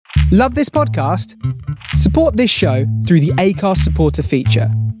Love this podcast? Support this show through the Acast supporter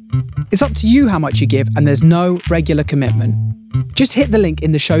feature. It's up to you how much you give, and there's no regular commitment. Just hit the link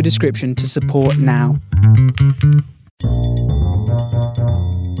in the show description to support now.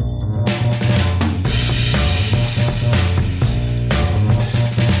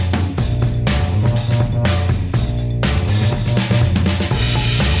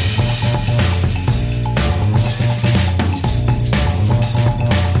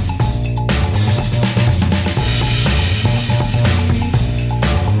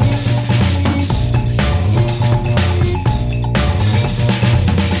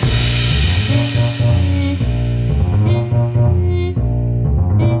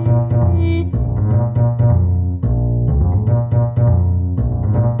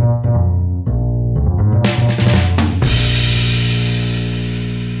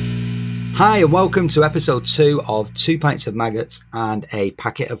 Hi and welcome to episode 2 of 2 Pints of Maggots and a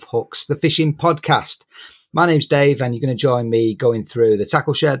Packet of Hooks, the fishing podcast. My name's Dave and you're going to join me going through the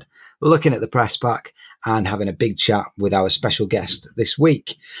tackle shed, looking at the press pack and having a big chat with our special guest this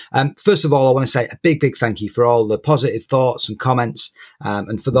week. First of all, I want to say a big thank you for all the positive thoughts and comments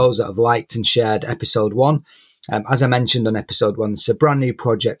and for those that have liked and shared episode 1. As I mentioned on episode 1, it's a brand new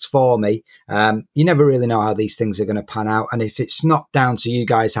project for me. You never really know how these things are going to pan out. And if it's not down to you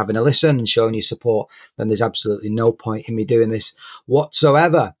guys having a listen and showing your support, then there's absolutely no point in me doing this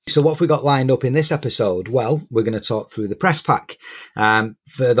whatsoever. So what have we got lined up in this episode? Well, we're going to talk through the press pack.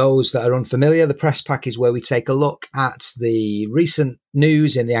 For those that are unfamiliar, the press pack is where we take a look at the recent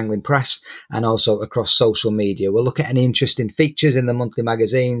news in the angling press and also across social media. We'll look at any interesting features in the monthly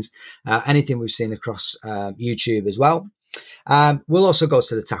magazines, anything we've seen across YouTube as well. We'll also go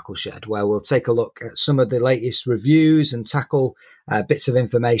to the tackle shed where we'll take a look at some of the latest reviews and tackle bits of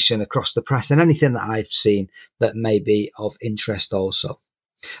information across the press and anything that I've seen that may be of interest also.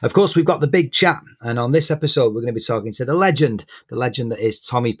 Of course, we've got the big chat, and on this episode, we're going to be talking to the legend that is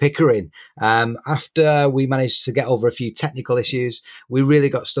Tommy Pickering. After we managed to get over a few technical issues, we really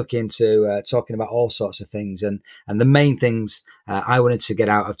got stuck into talking about all sorts of things, and the main things I wanted to get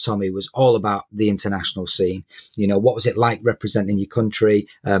out of Tommy was all about the international scene. You know, what was it like representing your country?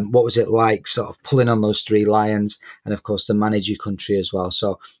 What was it like sort of pulling on those 3 lions, and of course, to manage your country as well.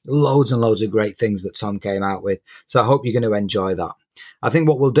 So loads and loads of great things that Tom came out with. So I hope you're going to enjoy that. I think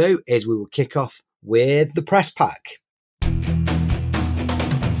what we'll do is we will kick off with the press pack.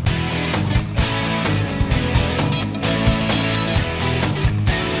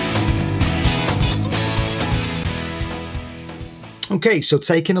 Okay, so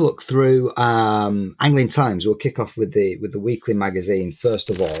taking a look through Angling Times, we'll kick off with the weekly magazine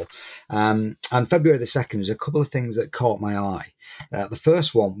first of all. And February the 2nd, there's a couple of things that caught my eye. The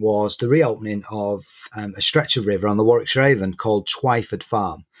first one was the reopening of a stretch of river on the Warwickshire Avon called Twyford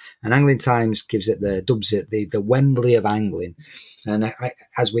Farm. And Angling Times dubs it the Wembley of angling. And I,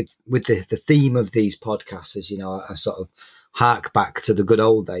 as with the theme of these podcasts is, you know, I sort of hark back to the good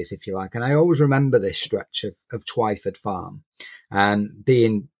old days, if you like. And I always remember this stretch of Twyford Farm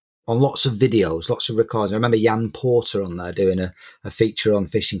being on lots of videos, lots of recordings. I remember Jan Porter on there doing a feature on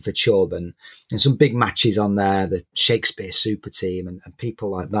fishing for chub and some big matches on there, the Shakespeare Super Team and people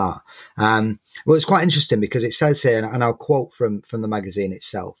like that. Well, it's quite interesting because it says here, and I'll quote from the magazine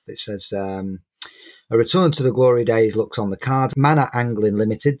itself, it says, a return to the glory days looks on the cards. Manor Angling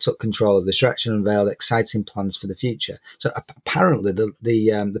Limited took control of the stretch and unveiled exciting plans for the future. So apparently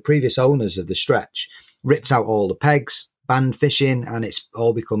the previous owners of the stretch ripped out all the pegs, banned fishing, and it's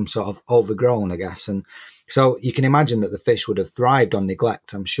all become sort of overgrown, I guess. And so you can imagine that the fish would have thrived on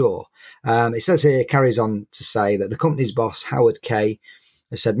neglect, I'm sure. It says here, carries on to say that the company's boss, Howard Kay,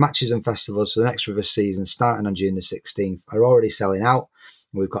 has said matches and festivals for the next river season starting on June the 16th are already selling out.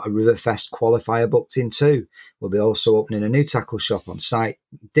 We've got a Riverfest qualifier booked in too. We'll be also opening a new tackle shop on site,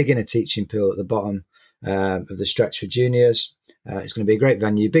 digging a teaching pool at the bottom of the stretch for juniors. It's going to be a great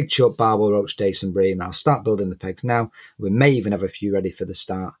venue. Big chub, barbel, roach, dace and bream. I'll start building the pegs now. We may even have a few ready for the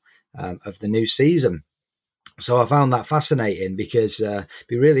start of the new season. So I found that fascinating because it'd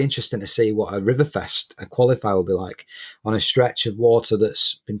be really interesting to see what a Riverfest qualifier will be like on a stretch of water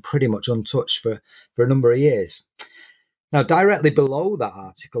that's been pretty much untouched for a number of years. Now, directly below that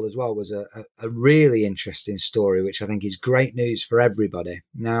article as well was a really interesting story, which I think is great news for everybody.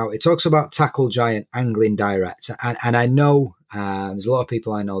 Now, it talks about tackle giant Angling Direct. And I know there's a lot of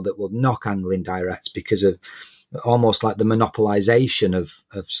people I know that will knock Angling Direct because of almost like the monopolization of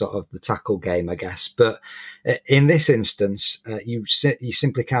sort of the tackle game, I guess. But in this instance, you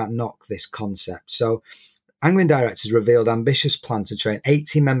simply can't knock this concept. So Angling Direct revealed ambitious plan to train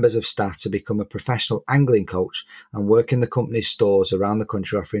 80 members of staff to become a professional angling coach and work in the company's stores around the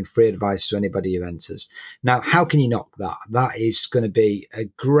country, offering free advice to anybody who enters. Now, how can you knock that? That is going to be a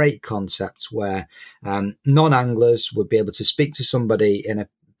great concept where non-anglers would be able to speak to somebody in a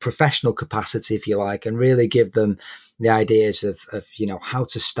professional capacity, if you like, and really give them the ideas of how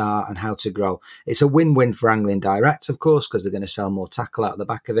to start and how to grow. It's a win-win for Angling Direct, of course, because they're going to sell more tackle out of the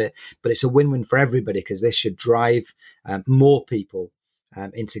back of it, but it's a win-win for everybody because this should drive more people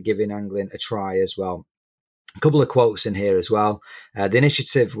into giving angling a try as well. A couple of quotes in here as well. The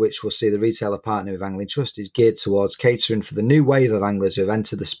initiative, which will see the retailer partner with Angling Trust, is geared towards catering for the new wave of anglers who have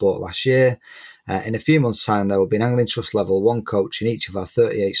entered the sport last year. In a few months' time, there will be an Angling Trust Level 1 coach in each of our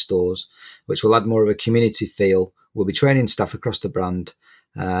 38 stores, which will add more of a community feel. We'll be training staff across the brand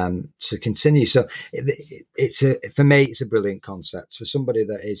to continue. So for me, it's a brilliant concept. For somebody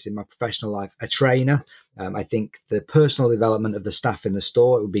that is in my professional life a trainer, I think the personal development of the staff in the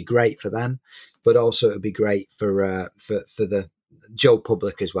store, it would be great for them, but also it would be great for the Joe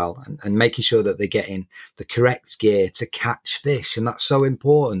public as well, and making sure that they're getting the correct gear to catch fish. And that's so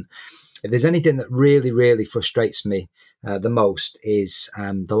important. If there's anything that really, really frustrates me the most is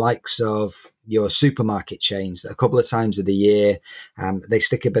the likes of your supermarket chains. A couple of times of the year, they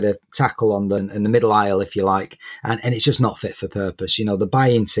stick a bit of tackle on in the middle aisle, if you like, and it's just not fit for purpose. The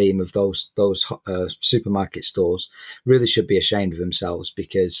buying team of those supermarket stores really should be ashamed of themselves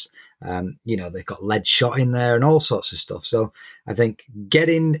because they've got lead shot in there and all sorts of stuff. So I think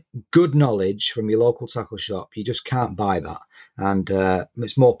getting good knowledge from your local tackle shop, you just can't buy that. And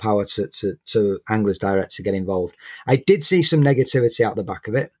it's more power to Anglers Direct to get involved. I did see some negativity out the back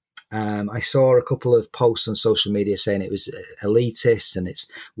of it. I saw a couple of posts on social media saying it was elitist and it's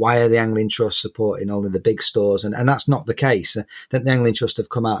why are the Angling Trust supporting only the big stores? And that's not the case. I think the Angling Trust have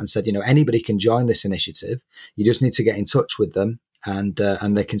come out and said, anybody can join this initiative. You just need to get in touch with them and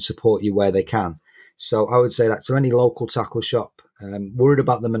they can support you where they can. So I would say that to any local tackle shop, worried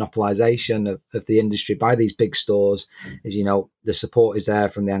about the monopolisation of the industry by these big stores, as the support is there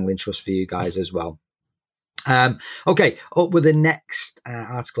from the Angling Trust for you guys as well. Okay, up with the next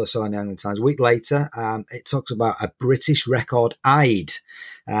article I saw in the Angling Times. A week later, it talks about a British record eyed.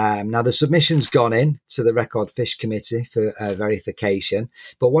 Now, the submission's gone in to the Record Fish Committee for verification.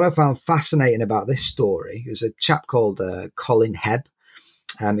 But what I found fascinating about this story is a chap called Colin Hebb.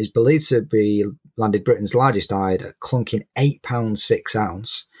 Is believed to be landed Britain's largest eyed at clunking £8 6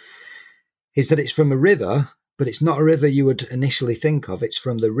 ounce. Is that it's from a river, but it's not a river you would initially think of. It's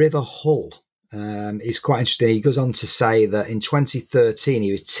from the River Hull. It's quite interesting. He goes on to say that in 2013,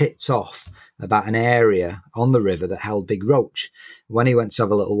 he was tipped off about an area on the river that held big roach. When he went to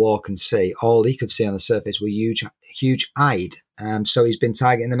have a little walk and see, all he could see on the surface were huge eyed. So he's been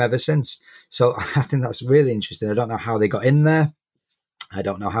targeting them ever since. So I think that's really interesting. I don't know how they got in there. I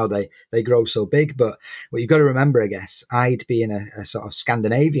don't know how they grow so big, but what you've got to remember, I guess, eyed being a sort of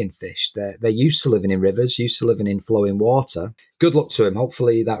Scandinavian fish, they're used to living in rivers, used to living in flowing water. Good luck to him.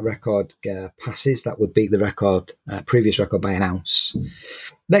 Hopefully that record passes. That would beat the record, previous record by an ounce.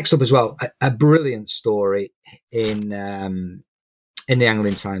 Next up as well, a brilliant story in the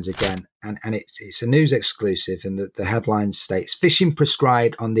Angling Times again, and it's a news exclusive, and the headline states, fishing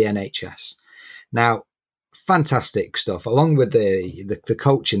prescribed on the NHS. Now, fantastic stuff, along with the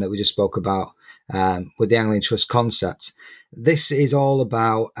coaching that we just spoke about with the Angling Trust concept. This is all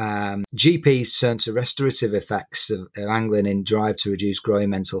about GPs turn to restorative effects of angling in drive to reduce growing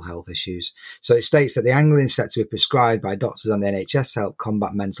mental health issues. So it states that the angling is set to be prescribed by doctors on the NHS to help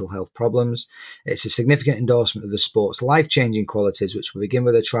combat mental health problems. It's a significant endorsement of the sport's life-changing qualities, which will begin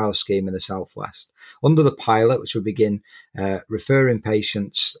with a trial scheme in the Southwest. Under the pilot, which will begin referring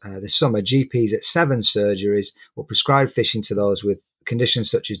patients this summer, GPs at 7 surgeries will prescribe fishing to those with conditions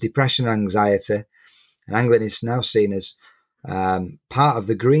such as depression and anxiety. And angling is now seen as part of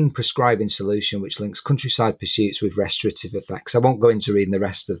the green prescribing solution, which links countryside pursuits with restorative effects. I won't go into reading the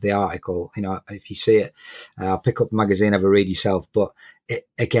rest of the article. If you see it, I'll pick up the magazine, have a read yourself. But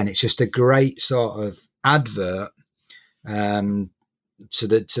it's just a great sort of advert to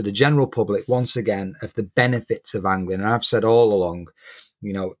the general public, once again, of the benefits of angling. And I've said all along,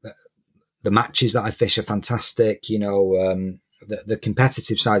 the matches that I fish are fantastic. The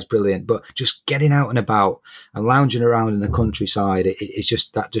competitive side is brilliant, but just getting out and about and lounging around in the countryside, it's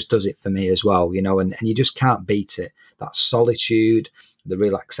just, that just does it for me as well, and you just can't beat it. That solitude, the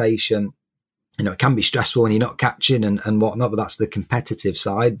relaxation, it can be stressful when you're not catching and whatnot, but that's the competitive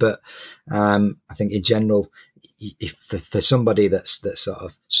side. But I think in general, if for somebody that's sort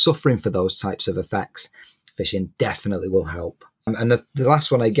of suffering for those types of effects, fishing definitely will help. And the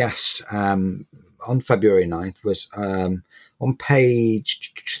last one, I guess, on February 9th was on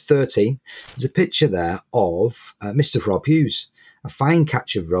page 13. There's a picture there of Mr. Rob Hughes, a fine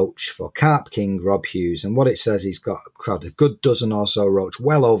catch of roach for Carp King Rob Hughes. And what it says, he's got a good dozen or so roach,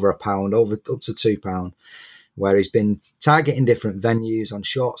 well over a pound, up to £2, where he's been targeting different venues on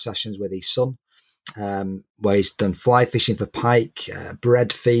short sessions with his son. Where he's done fly fishing for pike,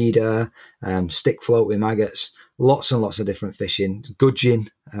 bread feeder, stick float with maggots, lots and lots of different fishing, gudgeon,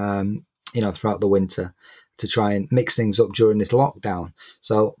 throughout the winter to try and mix things up during this lockdown.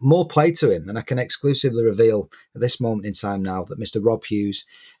 So more play to him, and I can exclusively reveal at this moment in time now that Mr. Rob Hughes,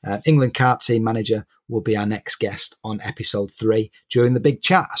 England Carp team manager, will be our next guest on episode 3 during the big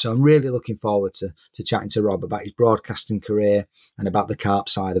chat. So I'm really looking forward to chatting to Rob about his broadcasting career and about the carp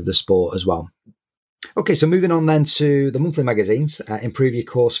side of the sport as well. Okay, so moving on then to the monthly magazines, Improve Your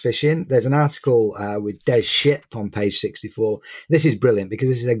Course Fishing. There's an article with Des Ship on page 64. This is brilliant because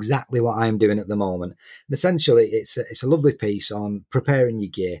this is exactly what I'm doing at the moment. And essentially, it's a lovely piece on preparing your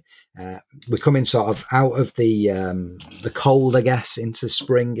gear. We're coming sort of out of the cold, I guess, into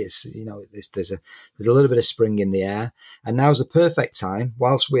spring. It's there's a little bit of spring in the air, and now's the perfect time,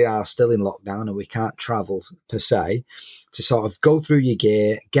 whilst we are still in lockdown and we can't travel per se, to sort of go through your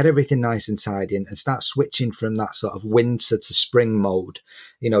gear, get everything nice and tidy, and start switching from that sort of winter to spring mode.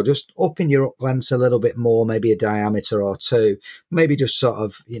 Just upping your up lengths a little bit more, maybe a diameter or two, maybe just sort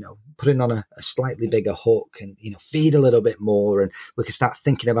of, putting on a slightly bigger hook and, feed a little bit more. And we can start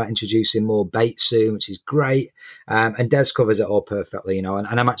thinking about introducing more bait soon, which is great. And Des covers it all perfectly, and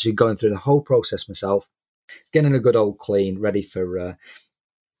I'm actually going through the whole process myself, getting a good old clean, ready for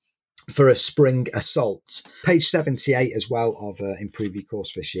a spring assault. Page 78 as well of Improve Your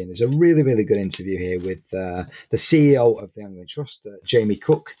Course Fishing. There's a really, really good interview here with the CEO of the Angling Trust, Jamie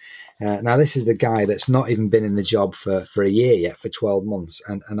Cook. Now, this is the guy that's not even been in the job for a year yet, for 12 months.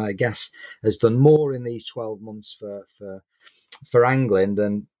 And I guess has done more in these 12 months for angling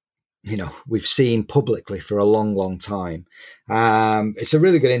than we've seen publicly for a long, long time. It's a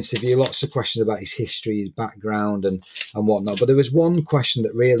really good interview. Lots of questions about his history, his background and whatnot. But there was one question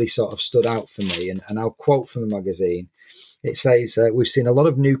that really sort of stood out for me, and I'll quote from the magazine. It says, we've seen a lot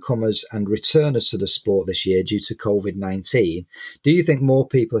of newcomers and returners to the sport this year due to COVID-19. Do you think more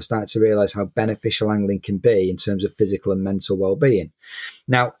people are starting to realise how beneficial angling can be in terms of physical and mental well-being?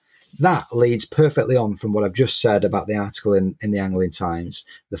 Now, that leads perfectly on from what I've just said about the article in the Angling Times,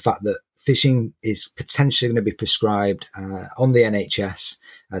 the fact that fishing is potentially going to be prescribed on the NHS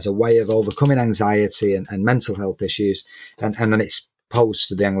as a way of overcoming anxiety and mental health issues, and then it's posed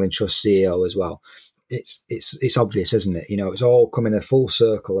to the Angling Trust CEO as well. It's obvious, isn't it? It's all coming a full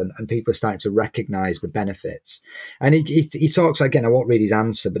circle, and people are starting to recognise the benefits. And he talks, again, I won't read his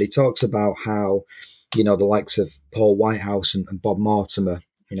answer, but he talks about how, the likes of Paul Whitehouse and Bob Mortimer,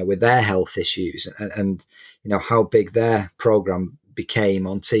 with their health issues and how big their program became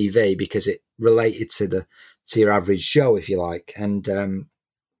on TV because it related to your average Joe, if you like. And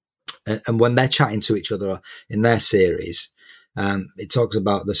when they're chatting to each other in their series, it talks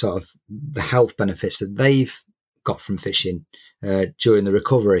about the sort of the health benefits that they've got from fishing during the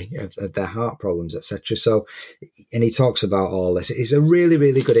recovery of their heart problems, etc. So, and he talks about all this. It's a really,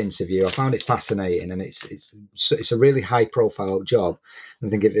 really good interview. I found it fascinating, and it's a really high profile job. I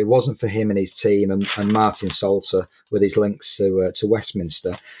think if it wasn't for him and his team and Martin Salter with his links to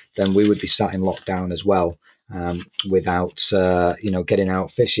Westminster, then we would be sat in lockdown as well. Without getting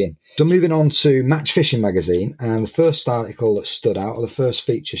out fishing. So moving on to Match Fishing magazine, and the first article that stood out, or the first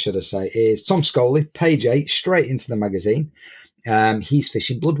feature should I say, is Tom Scully, page 8, straight into the magazine. He's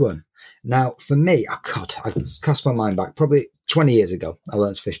fishing bloodworm. Now for me, I cast my mind back probably 20 years ago. I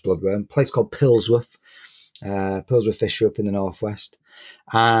learned to fish bloodworm, a place called Pilsworth Fishery up in the northwest,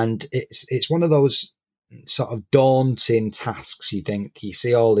 and it's one of those sort of daunting tasks. You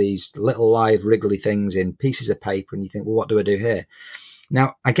see all these little live wriggly things in pieces of paper and you think, well, what do I do here?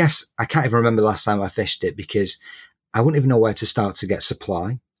 Now, I guess I can't even remember the last time I fished it because I wouldn't even know where to start to get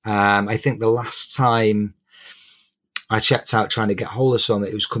supply. I think the last time I checked out trying to get hold of some,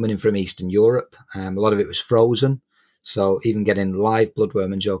 it was coming in from Eastern Europe. A lot of it was frozen. So even getting live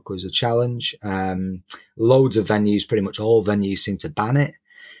bloodworm and joker was a challenge. Loads of venues, pretty much all venues seem to ban it.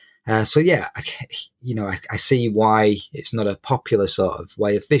 I see why it's not a popular sort of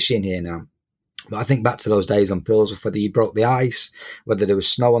way of fishing here now. But I think back to those days on Pilsworth, whether you broke the ice, whether there was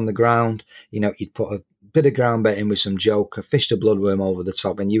snow on the ground, you'd put a bit of ground bait in with some joker, fish the bloodworm over the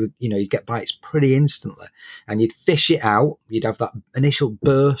top, and you'd get bites pretty instantly. And you'd fish it out, you'd have that initial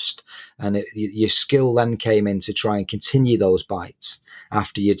burst, and your skill then came in to try and continue those bites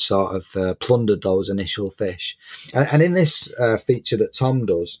after you'd sort of plundered those initial fish. And in this feature that Tom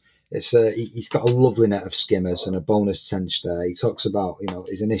does, He's got a lovely net of skimmers and a bonus tench there. He talks about,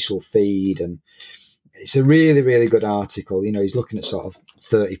 his initial feed, and it's a really, really good article. He's looking at sort of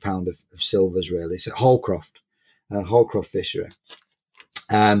 £30 of silvers, really. It's at Holcroft Fishery.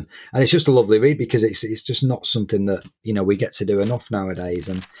 And it's just a lovely read because it's just not something that, we get to do enough nowadays.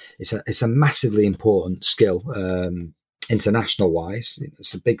 And it's a massively important skill, international wise.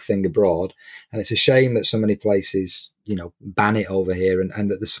 It's a big thing abroad. And it's a shame that so many places, ban it over here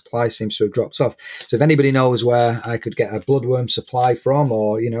and that the supply seems to have dropped off. So if anybody knows where I could get a bloodworm supply from,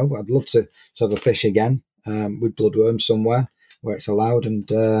 or, I'd love to have a fish again with bloodworm somewhere where it's allowed. And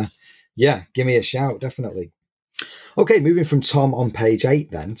give me a shout, definitely. Okay, moving from Tom on page 8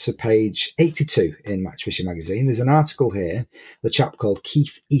 then to page 82 in Match Fishing Magazine. There's an article here, the chap called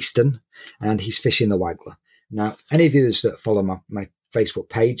Keith Easton, and he's fishing the Waggler. Now, any of you that follow my Facebook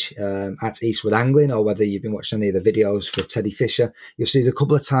page at Eastwood Angling, or whether you've been watching any of the videos for Teddy Fisher, you'll see a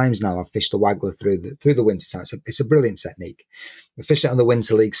couple of times now I've fished the Waggler through the winter time. It's a brilliant technique. I fished it on the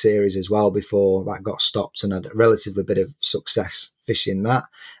Winter League series as well before that got stopped, and had a relatively bit of success fishing that.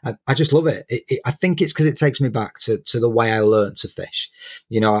 I just love it. I think it's because it takes me back to the way I learned to fish.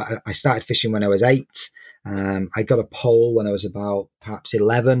 I started fishing when I was 8. I got a pole when I was about perhaps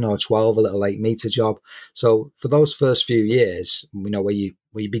 11 or 12, a little 8-meter job. So for those first few years, where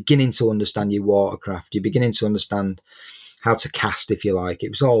you're beginning to understand your watercraft, you're beginning to understand how to cast, if you like. It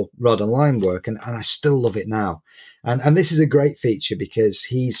was all rod and line work, and I still love it now. And this is a great feature because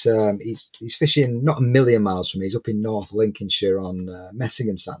he's fishing not a million miles from me. He's up in North Lincolnshire on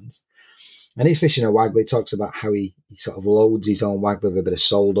Messingham Sands. And he's fishing a Waggler. He talks about how he sort of loads his own Waggler with a bit of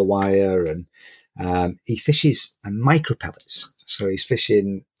solder wire, and he fishes micro pellets. So he's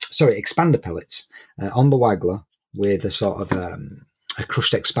fishing, expander pellets on the Waggler with a sort of a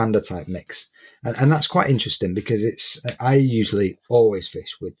crushed expander type mix. And that's quite interesting because I usually always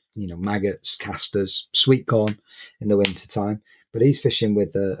fish with, maggots, casters, sweet corn in the winter time, but he's fishing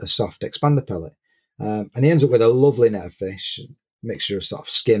with a soft expander pellet. And he ends up with a lovely net of fish, mixture of sort of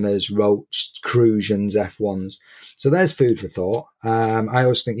skimmers, roach, crusions, F1s. So there's food for thought. I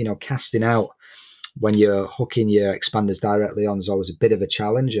always think, casting out when you're hooking your expanders directly on is always a bit of a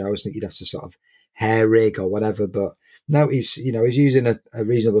challenge. I always think you'd have to sort of hair rig or whatever, but no, he's using a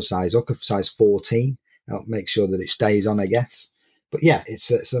reasonable size hook of size 14. That'll make sure that it stays on, I guess. But yeah,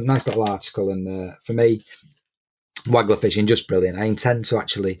 it's a nice little article, and for me, Waggler fishing, just brilliant. I intend to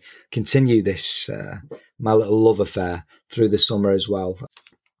actually continue this, my little love affair, through the summer as well.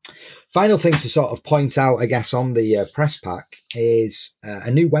 Final thing to sort of point out, I guess, on the press pack is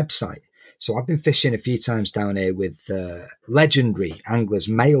a new website. So I've been fishing a few times down here with legendary Anglers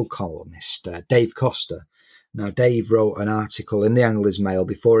Mail columnist Dave Costa. Now, Dave wrote an article in the Anglers Mail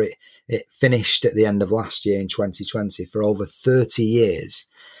before it finished at the end of last year in 2020 for over 30 years.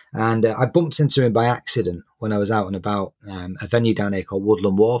 And I bumped into him by accident when I was out and about a venue down here called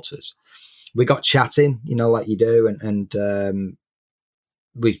Woodland Waters. We got chatting, like you do, and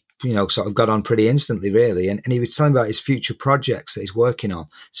we, sort of got on pretty instantly, really. And he was telling about his future projects that he's working on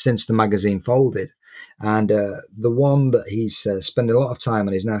since the magazine folded. And the one that he's spending a lot of time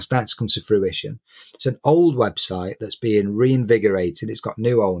on is now starting to come to fruition. It's an old website that's being reinvigorated. It's got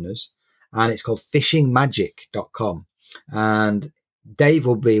new owners, and it's called fishingmagic.com. And Dave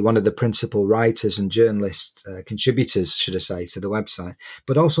will be one of the principal writers and journalists, contributors, should I say, to the website,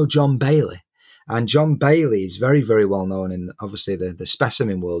 but also John Bailey. And John Bailey is very, very well known in, obviously, the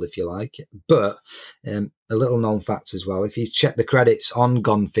specimen world, if you like. But a little known fact as well, if you check the credits on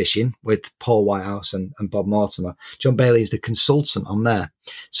Gone Fishing with Paul Whitehouse and Bob Mortimer, John Bailey is the consultant on there.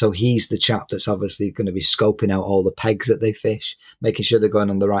 So he's the chap that's obviously going to be scoping out all the pegs that they fish, making sure they're going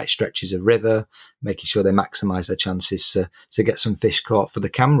on the right stretches of river, making sure they maximise their chances to get some fish caught for the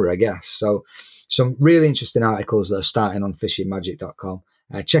camera, I guess. So some really interesting articles that are starting on fishingmagic.com.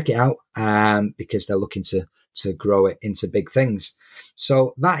 Check it out because they're looking to grow it into big things.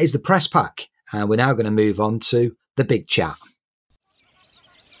 So that is the press pack. And we're now going to move on to the big chat.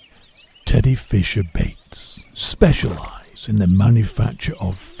 Teddy Fisher Baits specialise in the manufacture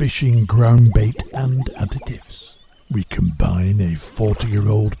of fishing ground bait and additives. We combine a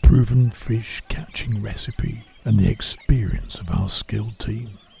 40-year-old proven fish catching recipe and the experience of our skilled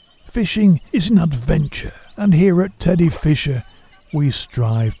team. Fishing is an adventure, and here at Teddy Fisher, we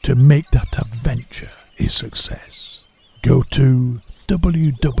strive to make that adventure a success. Go to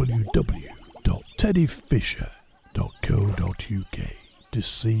www.teddyfisher.co.uk to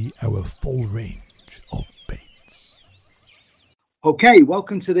see our full range of baits. Okay,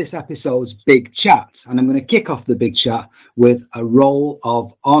 welcome to this episode's Big Chat, and I'm going to kick off the Big Chat with a roll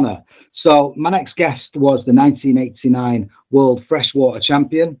of honour. So my next guest was the 1989 World Freshwater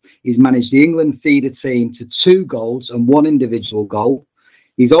Champion. He's managed the England feeder team to 2 golds and 1 individual goal.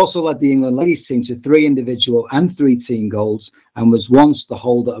 He's also led the England ladies team to 3 individual and 3 team goals, and was once the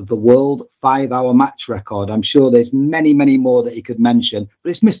holder of the world 5-hour match record. I'm sure there's many, many more that he could mention,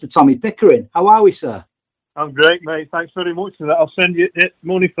 but it's Mr. Tommy Pickering. How are we, sir? I'm great, mate. Thanks very much for that. I'll send you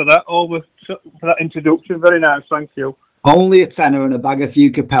money for that, for that introduction. Very nice, thank you. Only a tenner and a bag of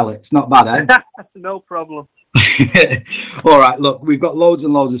Fuca pellets. Not bad, eh? No problem. All right, look, we've got loads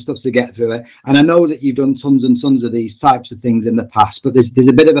and loads of stuff to get through it, and I know that you've done tons and tons of these types of things in the past, but there's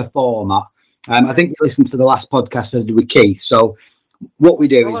a bit of a format. I think you listened to the last podcast I did with Keith, so what we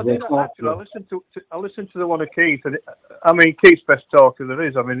do is... I listened to the one of Keith, and Keith's best talker there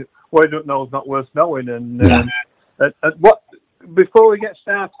is. I mean, what he don't know is not worth knowing, and what before we get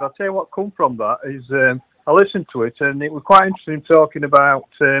started, I'll tell you what come from that is I listened to it, and it was quite interesting talking about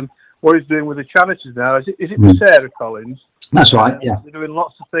what he's doing with the charities now. Is it for Sarah Collins? That's right, yeah. They're doing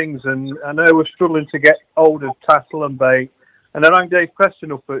lots of things, and I know we're struggling to get hold of tackle and bait. And I rang Dave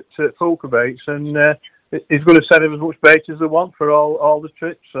Preston up at Fulker Baits, and he's going to send them as much bait as they want for all the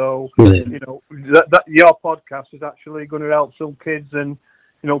trips. So, you know, that your podcast is actually going to help some kids and,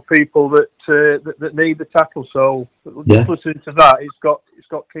 you know, people that need the tackle. So, just listening to that, it's got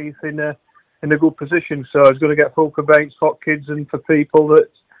Keith in a good position. So, he's going to get Fulker Baits for kids and for people that,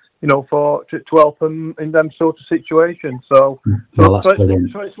 you know, to help them in them sort of situations. So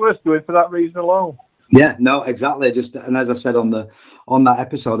it's worth doing for that reason alone. Yeah, no, exactly. And as I said on that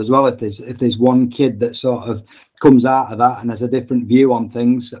episode as well, if there's one kid that sort of comes out of that and has a different view on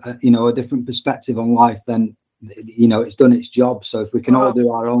things, you know, a different perspective on life, then, you know, it's done its job. So if we can all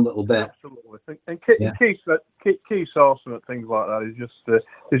do our own little bit. Absolutely. And Keith's awesome at things like that.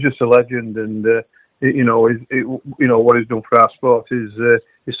 He's just a legend, and you know, what he's done for our sport is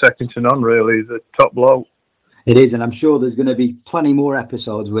second to none. Really, he's a top bloke. It is, and I'm sure there's going to be plenty more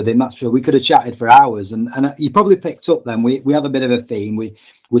episodes with him. That's sure. We could have chatted for hours, and you probably picked up then. We have a bit of a theme.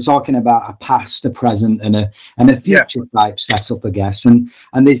 We're talking about a past, a present, and a future type setup, I guess. And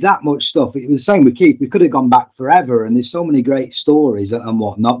there's that much stuff. It was the same with Keith. We could have gone back forever, and there's so many great stories and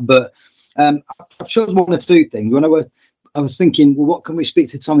whatnot. But I've chosen 1 or 2 things. When I was thinking, well, what can we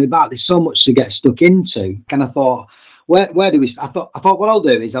speak to Tommy about? There's so much to get stuck into. And I thought, where do we? I thought what I'll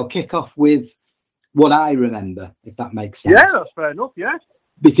do is I'll kick off with what I remember, if that makes sense. Yeah, that's fair enough, yeah.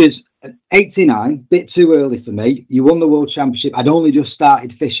 Because 89, bit too early for me. You won the World Championship. I'd only just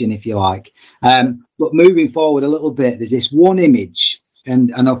started fishing, if you like. But moving forward a little bit, there's this one image,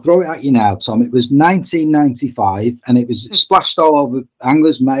 and I'll throw it at you now, Tom. It was 1995, and it was splashed all over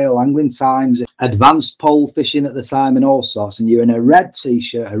Anglers Mail, Angling Times, advanced pole fishing at the time and all sorts, and you're in a red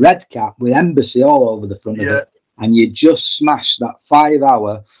T-shirt, a red cap with Embassy all over the front of it, and you just smashed that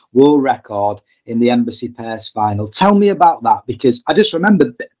 5-hour world record in the Embassy Pairs final. Tell me about that, because I just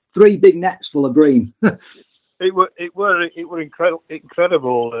remember 3 big nets full of bream. It were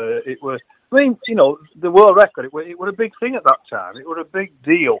incredible. It was. I mean, you know, the world record. It were a big thing at that time. It were a big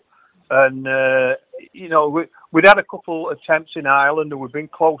deal, and you know, we'd had a couple attempts in Ireland, and we'd been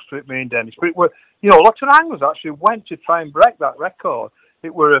close to it, me and Dennis. But it were, you know, lots of anglers actually went to try and break that record.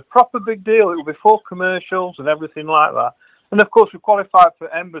 It were a proper big deal. It would be 4 commercials and everything like that. And of course, we qualified for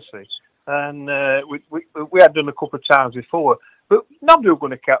Embassy. And we had done a couple of times before, but nobody was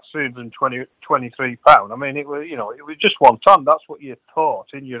going to catch 323 pounds. I mean, it was just 1 ton. That's what you're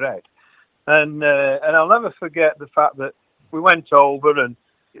taught in your head. And I'll never forget the fact that we went over, and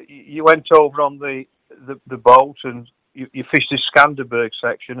you went over on the boat, and you fished the Skanderberg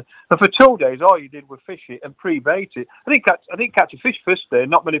section. And for 2 days, all you did was fish it and pre-bait it. I didn't catch a fish first day.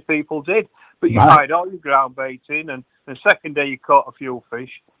 Not many people did, but you tied all your ground bait in, and the second day you caught a few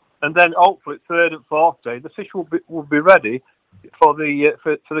fish. And then hopefully 3rd and 4th day, the fish will be ready for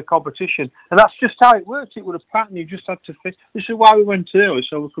the competition. And that's just how it works. It was a pattern. You just had to fish. This is why we went early,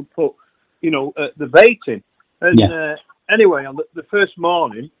 so we could put, you know, the bait in. And anyway, on the first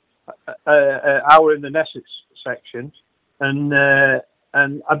morning, I was in the Nessex section, and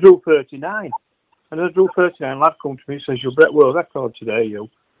I drew 39. And I drew 39. Lad come to me and says, "You'll break world record today, you."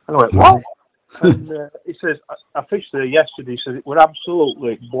 And I went, "What?" And he says, I fished there yesterday. He says it was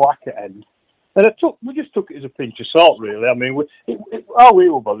absolutely black at end. And we just took it as a pinch of salt, really. I mean, all we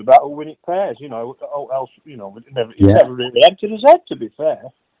were bothered about was winning pairs, you know. Else, you know, it never really entered his head, to be fair.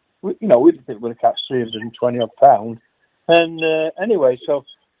 We didn't think we'd catch 320 odd pounds. And anyway, so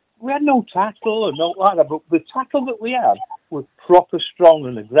we had no tackle and no like that, but the tackle that we had was proper strong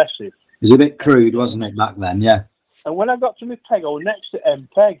and aggressive. It was a bit crude, wasn't it, back then? Yeah. And when I got to my peg, I was next to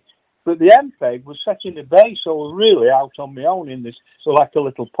M-peg. But the M-peg was set in the bay, so I was really out on my own in this, so like a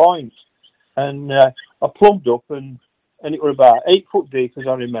little point. and I plumbed up, and it was about 8 foot deep as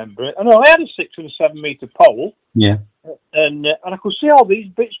I remember it. And I had a 6 and a 7 metre pole. Yeah. And I could see all these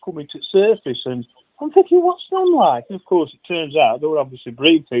bits coming to the surface, and I'm thinking, what's them like? And of course, it turns out they were obviously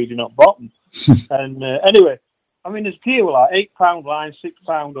bream feeding up bottom. And anyway, I mean, there's gear were like £8 line,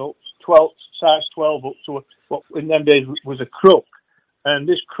 £6 up, 12 size 12 up to what in them days was a crook. And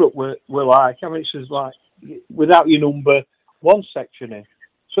this crook were like, I mean, it's just like without your number, one section in.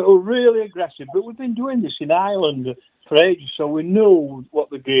 So it was really aggressive. But we've been doing this in Ireland for ages, so we knew what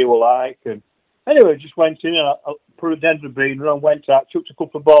the gear were like. And anyway, just went in and I put a dendrobiner on, went out, chucked a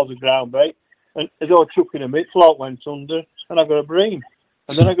couple of balls of ground bait, and as I was chucking them, it float went under, and I got a bream.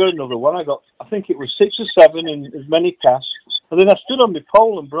 And then I got another one. I think it was 6 or 7 in as many casts. And then I stood on my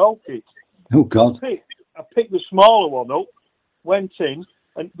pole and broke it. Oh, God. I picked the smaller one up, went in,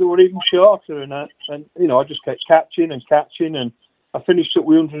 and they were even shorter. And I just kept catching, and I finished up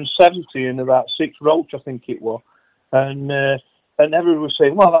with 170 and about 6 roach, I think it was. And everyone was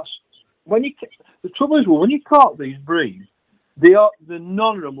saying, well, that's when you. The trouble is, when you caught these bream,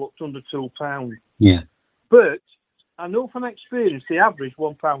 none of them looked under £2. Yeah. But I know from experience the average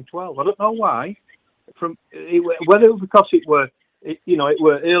 £1.12. I don't know why. Whether it was because it were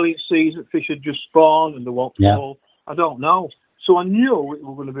early in season, fish had just spawned and they won't fall. I don't know. So I knew it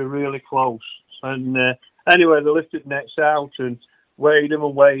was going to be really close. And anyway, they lifted nets out and weighed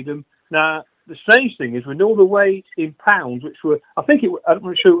them. Now the strange thing is we know the weight in pounds, which were I'm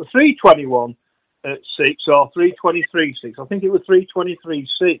not sure it was 321 at 6 or 323.6. I think it was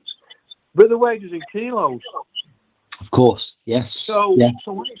 323.6. But the weight is in kilos. Of course, yes. So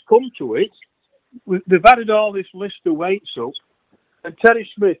when it's come to it, they've added all this list of weights up, and Terry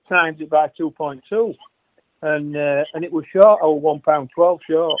Smith times it by 2.2, and it was short. I was £1.12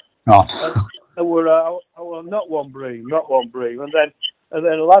 short. Oh. And I were not one bream, and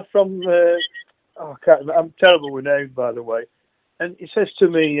then a lad from I'm terrible with names, by the way, and he says to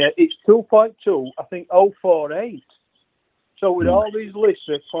me it's 2.2, I think 048. So with all these lists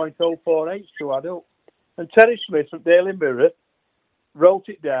at 0.048 to add up. And Terry Smith from Daily Mirror wrote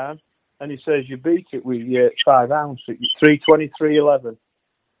it down, and he says you beat it with 5 ounce, 323.11.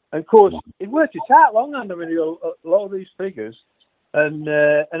 And of course, it worked it out long, and I mean, a lot of these figures, and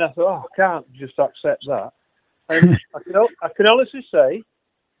I thought, I can't just accept that. And I can honestly say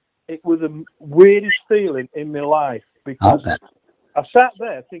it was the weirdest feeling in my life, because I sat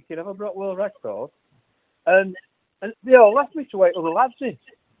there thinking, have I broke world record? And they all left me to wait other lads in.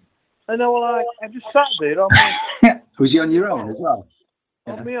 And I was like, I just sat there on my... Was you on your own as well?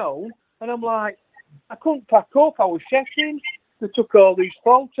 On my own. And I'm like, I couldn't pack up. I was checking. They took all these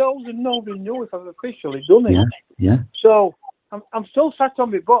photos and nobody knew if I've officially done it. Yeah. So I'm still sat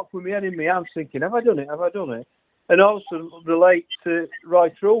on my box with my head in my hands thinking, have I done it? And also the late Roy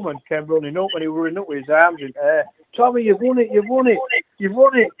Truman came running up, and he was running up with his arms in the air. Tommy, you've won it.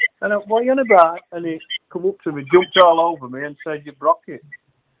 And what are you on about? And he come up to me, jumped all over me and said, you broke it.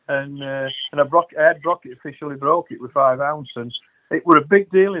 And I had Brockett officially broke it with 5 ounce, and it were a big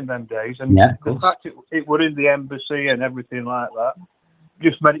deal in them days. And the fact it were in the embassy and everything like that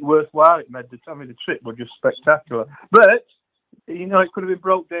just made it worthwhile. It made the trip was just spectacular. But it could have been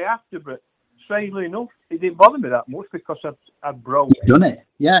broke day after. But strangely enough, it didn't bother me that much because I'd broke it. Done it,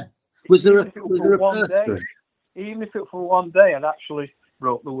 yeah. Was there a one day? Even if it was for one day, I'd actually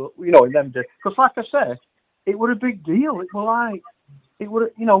broke the world. In them days, because like I said, it was a big deal. It was like. It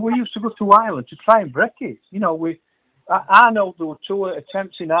would, we used to go to Ireland to try and break it. I know there were 2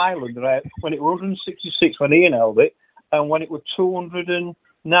 attempts in Ireland when it was 166 when Ian held it, and when it was 209,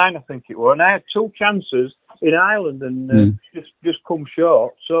 I think it was. And I had 2 chances in Ireland and just come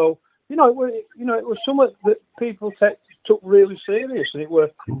short. So it was something that people took really serious, and it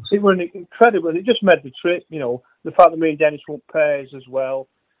was incredible. And it just made the trip. The fact that me and Dennis won pairs as well.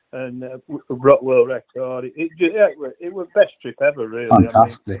 And broke world record. It was best trip ever, really.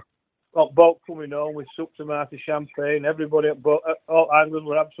 Fantastic. Boat coming home with sup tomato champagne. Everybody at all Ireland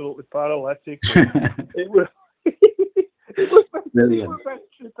were absolutely paralytic. it was brilliant. It was best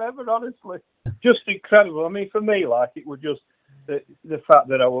trip ever, honestly. Just incredible. I mean, for me, it was just the fact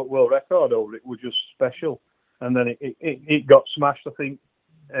that I won world record over it was just special. And then it got smashed, I think,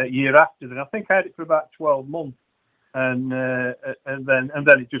 a year after. And I think I had it for about 12 months. And then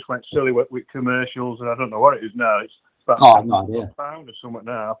it just went silly with commercials, and I don't know what it is now. It's about £1 or something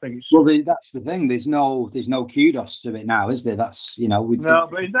now. I think it's that's the thing. There's no kudos to it now, is there? That's no,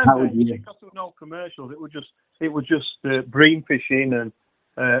 but in that day, because there were no commercials, it was just bream fishing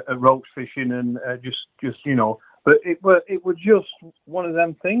and roach fishing and just. But it was just one of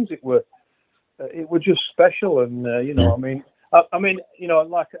them things. It was just special, and I mean. I mean, you know,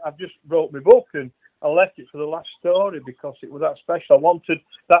 like I've just wrote my book and I left it for the last story because it was that special. I wanted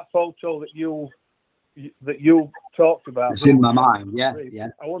that photo that you talked about. It's in my mind, yeah.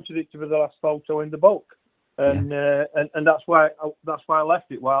 I wanted it to be the last photo in the book, and that's why I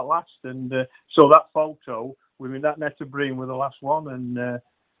left it while it lasted. And so that photo with that net of bream was the last one, and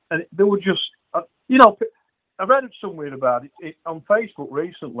they were just, you know, I read it somewhere about it on Facebook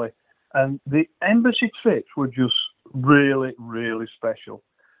recently, and the embassy trips were just really, really special,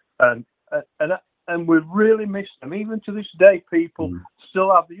 and we really miss them. Even to this day, people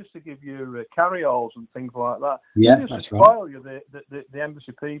still have. They used to give you carry-alls and things like that. Yeah, they used that's to right. spoil you, the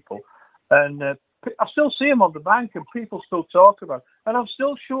embassy people, and I still see them on the bank, and people still talk about it. And I'm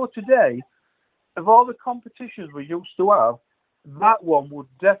still sure today, of all the competitions we used to have, that one would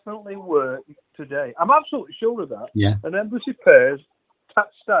definitely work today. I'm absolutely sure of that. Yeah. An embassy pairs, that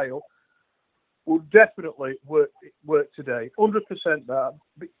style, would definitely work today. 100% that,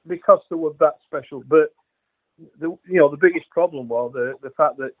 because they were that special. But the biggest problem was the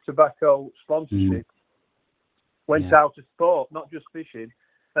fact that tobacco sponsorship went out of sport, not just fishing.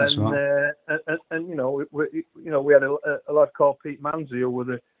 That's and right. and you know we had a lad called Pete Manzi, who was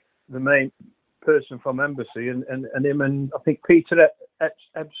the main person from embassy, and him and I think Peter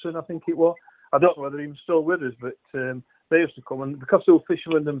Ebson, I think it was. I don't know whether he was still with us, but they used to come, and because they were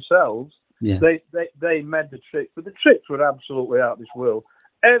fishermen themselves, they made the trips. But the trips were absolutely out of this world.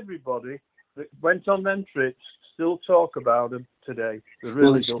 Everybody that went on them trips still talk about them today.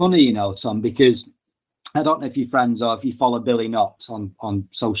 Well, it's funny, you know, Tom, because I don't know if you're friends or if you follow Billy Knox on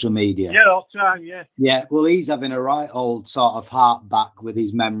social media. Yeah, all the time, yeah. Yeah, well, he's having a right old sort of heart back with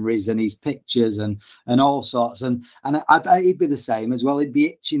his memories and his pictures and all sorts. And I bet he'd be the same as well. He'd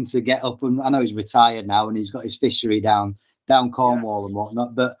be itching to get up. And I know he's retired now and he's got his fishery down Cornwall and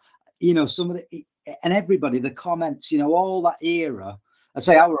whatnot. But, you know, some of and everybody, the comments, you know, all that era. I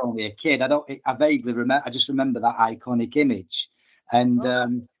say I were only a kid. I vaguely remember. I just remember that iconic image.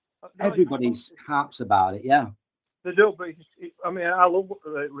 And everybody harps about it, yeah. They do, but I mean, I love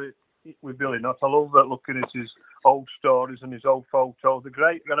with Billy Knox. I love looking at his old stories and his old photos. They're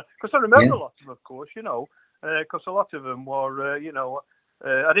great. Because I remember a lot of them, of course, you know, because a lot of them were, you know,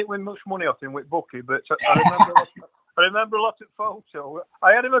 I didn't win much money off him with Bucky, but I remember a lot of photos.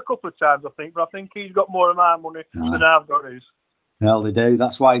 I had him a couple of times, I think, but I think he's got more of my money than I've got his. Well, they do.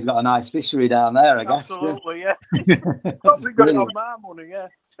 That's why he's got a nice fishery down there, I guess. Absolutely, yeah. Probably got it on my money, yeah.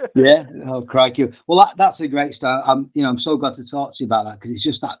 Yeah, oh crikey. Well, that's a great start. I'm so glad to talk to you about that, because it's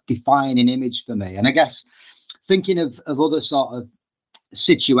just that defining image for me. And I guess thinking of other sort of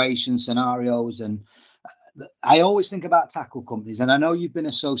situations, scenarios, and I always think about tackle companies, and I know you've been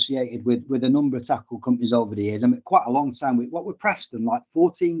associated with a number of tackle companies over the years. I mean, quite a long time. What were Preston, like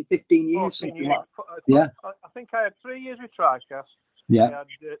 14, 15 years? 14 years. Yeah. I think I had 3 years with TriCast. Yeah. I had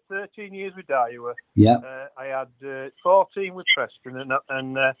 13 years with Daiwa. Yeah. I had 14 with Preston,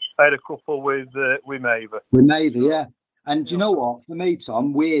 and I had a couple with Maver. With Maver, yeah. And do you know what? For me,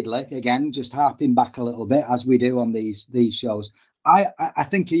 Tom, weirdly, again, just harping back a little bit, as we do on these shows, I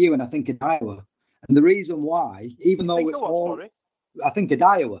think of you and I think of Daiwa. And the reason why, even though it's all... I think of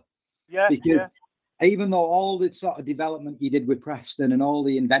Daiwa. Yeah, because even though all the sort of development you did with Preston and all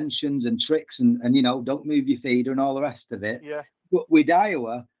the inventions and tricks and you know, don't move your feeder and all the rest of it, but with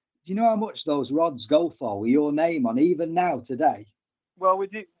Daiwa, do you know how much those rods go for with your name on, even now, today? Well, we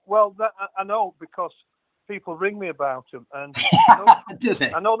did. Well, I know, because people ring me about them. And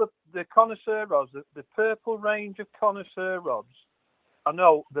I know the connoisseur rods, the purple range of connoisseur rods, I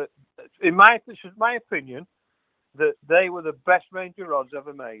know that, this is my opinion, that they were the best range of rods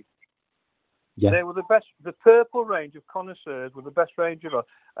ever made. Yeah. They were the best. The purple range of connoisseurs were the best range of rods.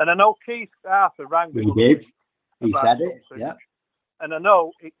 And I know Keith Arthur rang me. He did. He said it. Yeah. And I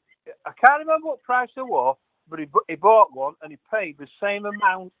know I can't remember what price they were, but he bought one and he paid the same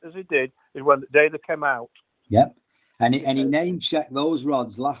amount as he did when the day they came out. Yep. And he name checked those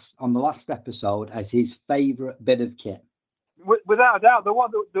rods on the last episode as his favourite bit of kit. Without a doubt,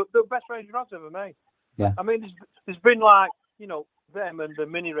 the best range of rods ever made. Yeah. I mean, there's been like, you know, them and the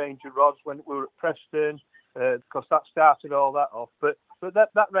mini range of rods when we were at Preston, because that started all that off. But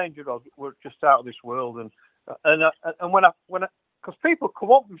that range of rods were just out of this world. And when I because people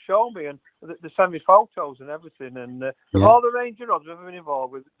come up and show me and they send me photos and everything, and of all the range of rods I've ever been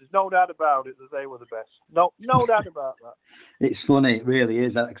involved with, there's no doubt about it that they were the best. No doubt about that. It's funny, it really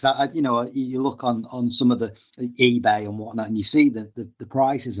is. Because you know, you look on some of the eBay and whatnot, and you see the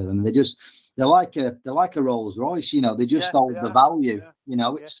prices of them. They're like a Rolls Royce. You know, they just hold the value. Yeah, you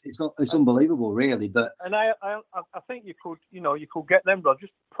know, it's unbelievable, really. But I think you could get them rods.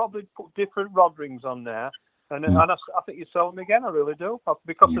 Just probably put different rod rings on there. And I think you sold me again. I really do,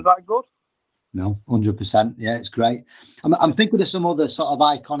 because of that good. No, 100%. Yeah, it's great. I'm thinking of some other sort of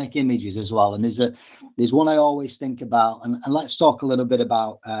iconic images as well. And there's one I always think about. And let's talk a little bit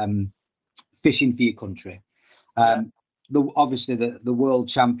about fishing for your country. Obviously, the World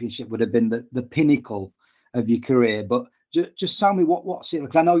Championship would have been the pinnacle of your career. But just tell me what's it?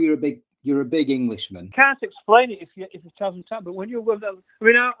 Because I know you're a big Englishman. Can't explain it if it hasn't happened. But when you go there,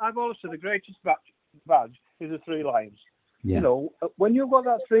 I've always said the greatest badge is the 3 lions. Yeah. You know, when you've got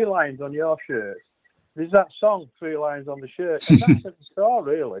that 3 lions on your shirt, there's that song 3 lions on the shirt, and that's the star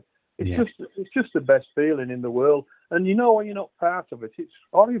really. It's just the best feeling in the world. And you know, when you're not part of it, it's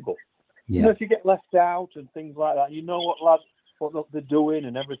horrible. Yeah. You know, if you get left out and things like that, you know what they're doing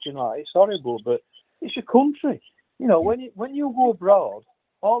and everything like that. It's horrible, but it's your country. You know, when you go abroad,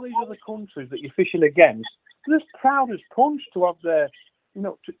 all these other countries that you're fishing against, they're as proud as punch to have their, you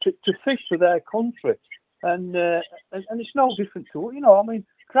know, to fish for their country. And it's no different to, you know, I mean,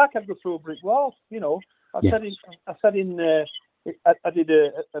 crack had to go through a brick wall, you know. I did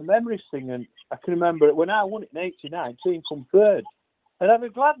a memories thing, and I can remember when I won it in '89, team come third, and I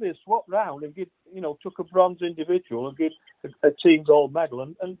would gladly swapped round and took a bronze individual and give a team gold medal,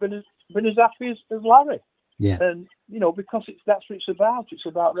 and been as happy as Larry. Yeah. And you know, because that's what it's about. It's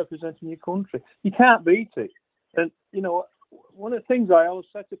about representing your country. You can't beat it. And you know, one of the things I always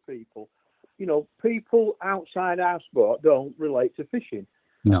say to people, you know, people outside our sport don't relate to fishing.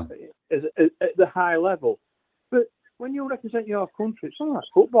 No. At the high level. But when you represent your country, it's not like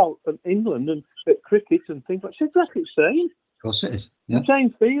football and England and cricket and things like that. It's exactly the same. Of course it is. Yeah. The same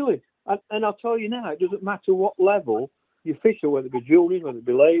feeling. And I'll tell you now, it doesn't matter what level you fish, or whether it be juniors, whether it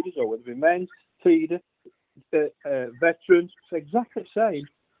be ladies, or whether it be men, feeder, veterans. It's exactly the same.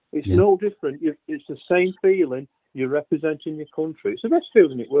 It's no different. It's the same feeling. You're representing your country. It's the best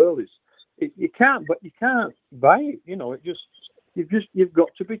feeling in the world. You can't buy it. You know, you've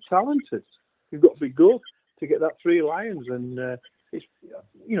got to be talented. You've got to be good to get that 3 lions, and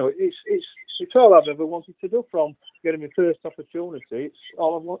it's all I've ever wanted to do from getting my first opportunity. It's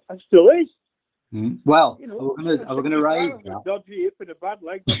all I want. It still is. Well, you know, we're going to raise that. A dodgy hip and a bad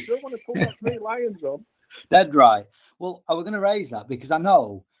leg, but I still want to put that 3 lions on. Dead right. Well, we're going to raise that because I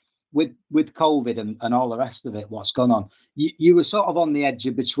know with COVID and all the rest of it, what's gone on, you were sort of on the edge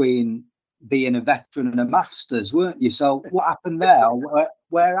of between being a veteran and a masters, weren't you? So what happened there?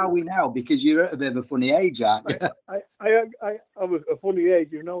 Where are we now? Because you're at a bit of a funny age, aren't you? I was a funny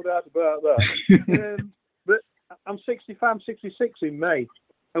age, you've no doubt about that. But I'm 65, I'm 66 in May.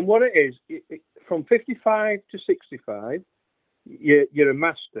 And what it is, from 55 to 65, you're a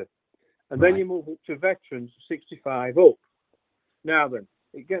master. And then you move up to veterans, 65 up. Now then,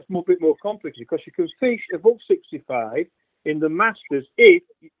 it gets a bit more complicated because you can fish above 65 in the masters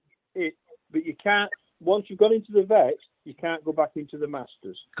but you can't, once you've got into the vets, you can't go back into the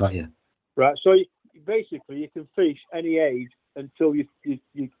masters. Got you. Right, so basically you can fish any age until you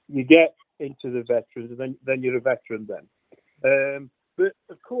get into the veterans, and then you're a veteran then. But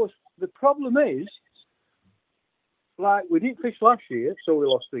of course, the problem is, like, we didn't fish last year, so we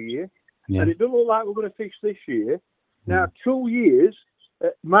lost a year. Yeah. And it doesn't look like we're going to fish this year. Now, 2 years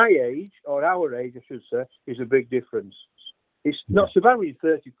at my age, or our age, I should say, is a big difference. It's not so bad when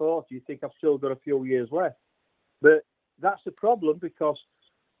you're 30, 40, you think I've still got a few years left. But that's the problem, because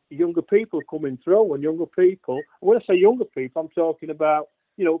younger people are coming through, and younger people, when I say younger people, I'm talking about,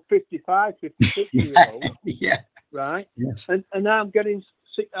 55, 56 years old. Yeah. Right? Yes. And now I'm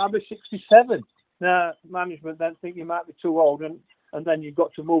 67. Now, management then think you might be too old, and then you've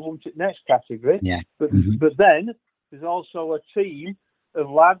got to move on to the next category. Yeah. But then there's also a team of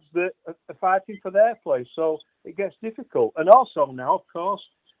lads that are fighting for their place, so it gets difficult. And also now, of course,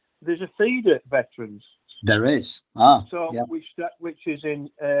 there's a feeder veterans. There is. Which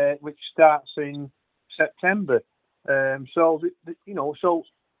starts in September. So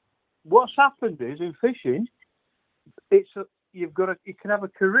what's happened is, in fishing, you can have a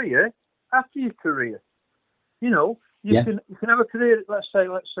career after your career. You can have a career. Let's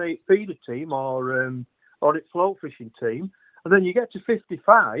say feeder team or a float fishing team, and then you get to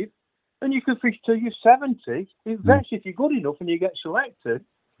 55, and you can fish till you're 70. If you're good enough and you get selected.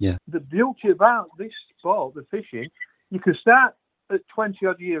 Yeah. The beauty about this sport, the fishing, you can start at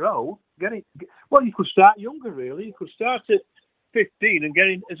 20-odd year old. You could start younger, really. You could start at 15 and get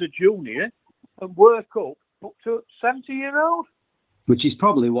in as a junior and work up to 70-year-old. Which is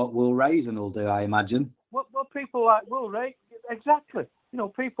probably what Will Raisin will do, I imagine. Well, people like Will Raisin, exactly.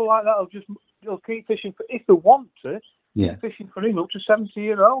 People like that will keep fishing if they want to. Yeah. Fishing for him up to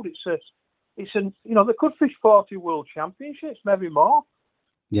 70-year-old. They could fish 40 world championships, maybe more.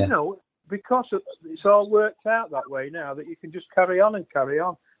 Yeah. because it's all worked out that way now that you can just carry on and carry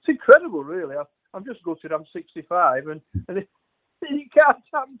on. It's incredible, really. I'm just gutted I'm 65 and it can't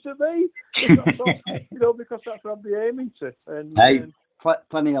happen to me. Because that's what I'd be aiming to. And,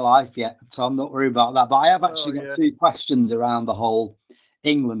 plenty of life yet, so I'm not worried about that. But I have actually got 2 questions around the whole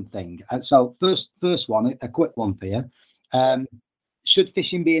England thing. So first one, a quick one for you. Should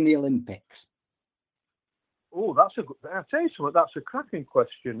fishing be in the Olympics? Oh, I'll tell you something, that's a cracking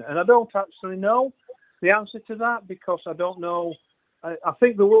question. And I don't actually know the answer to that because I don't know. I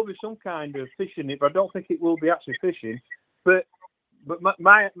think there will be some kind of fishing it, but I don't think it will be actually fishing. But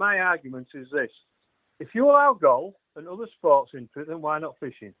my argument is this. If you allow golf and other sports into it, then why not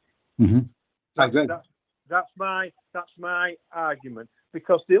fishing? Mm-hmm. I agree. That's my argument.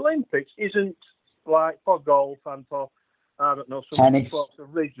 Because the Olympics isn't like for golf and for, I don't know, some tennis sports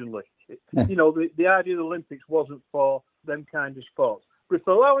originally. The idea of the Olympics wasn't for them kind of sports. But if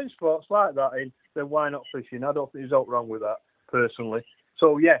they're allowing sports like that in, then why not fishing? I don't think there's anything wrong with that, personally.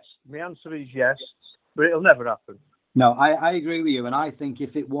 So, yes, my answer is yes, but it'll never happen. No, I agree with you. And I think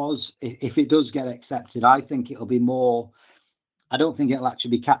if it does get accepted, I think it'll be more, I don't think it'll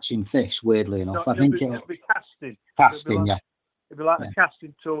actually be catching fish, weirdly enough. No, I think it'll be casting. Casting, It'll be like a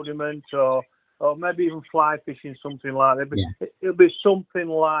casting tournament or maybe even fly fishing, something like that. It'll be something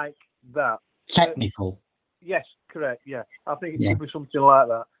like that. Technical. Yes, correct, yeah. I think it could be something like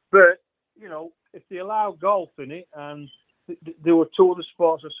that. But, if they allow golf in it, and there were 2 other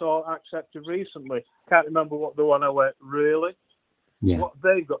sports I saw accepted recently, can't remember what the one I went, really? Yeah. What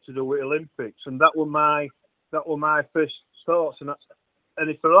they've got to do with Olympics, and that were my first thoughts. And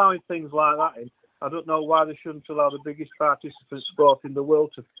if they're allowing things like that in, I don't know why they shouldn't allow the biggest participant sport in the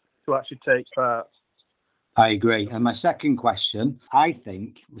world to actually take part. I agree. And my second question, I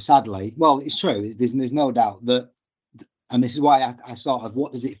think, sadly, well, it's true. There's no doubt that, and this is why I sort of,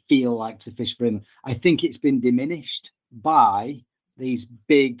 what does it feel like to fish for him? I think it's been diminished by these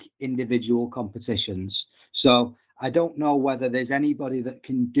big individual competitions. So I don't know whether there's anybody that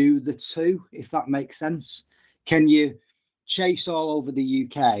can do the 2, if that makes sense. Can you chase all over the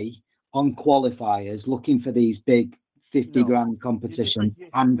UK on qualifiers looking for these big 50 grand competitions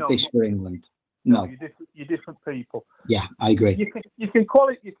and fish for England? No, you're different people. Yeah, I agree. You can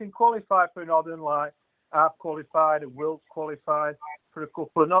qualify for Northern, like I've qualified and Will's qualified for a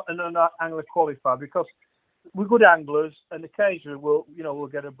couple, and not angler qualified because we're good anglers and occasionally we'll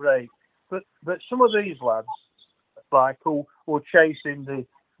get a break. But some of these lads, like who are chasing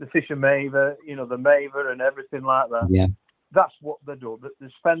the Fisher Maver, the Maver and everything like that. Yeah. That's what they do. They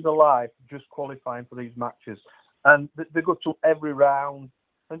spend their life just qualifying for these matches, and they go to every round.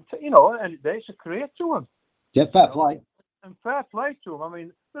 And and it's a career to them. Yeah, fair play. And fair play to them. I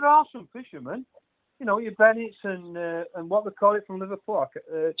mean, there are some fishermen, your Bennetts and what they call it from Liverpool.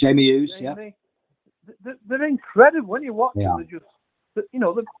 Jamie Hughes, They're incredible when you watch them. They're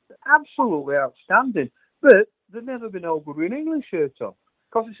they're absolutely outstanding. But they've never been all good with an English shirt on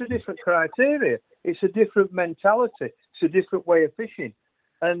because it's a different criteria. It's a different mentality. It's a different way of fishing.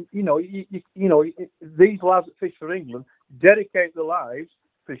 And these lads that fish for England dedicate their lives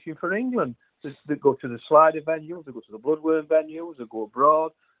fishing for England. They go to the slider venues, they go to the bloodworm venues, they go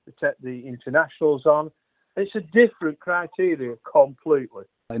abroad, they take the internationals on. It's a different criteria completely.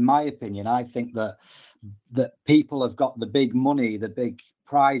 In my opinion, I think that people have got the big money, the big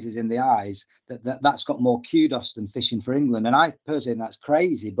prizes in the eyes, that's got more kudos than fishing for England. And I personally think that's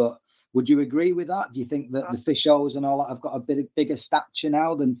crazy, but would you agree with that? Do you think that the fish shows and all that have got a bit bigger stature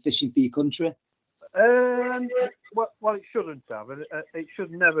now than fishing for your country? Well, it shouldn't have. It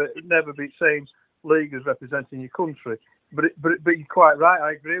should never be the same league as representing your country. But you're quite right.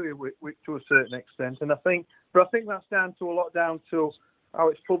 I agree with to a certain extent, and I think that's down to how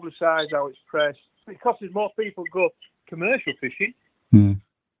it's publicised, how it's pressed. Because as more people go commercial fishing, they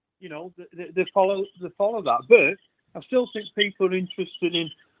follow that. But I still think people are interested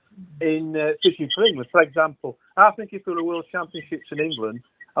in fishing for England. For example, I think if there were World Championships in England,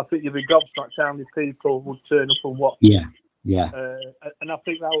 I think you'd be gobsmacked how many people would turn up and watch. Yeah. And I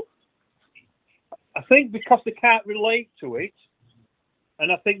think because they can't relate to it, and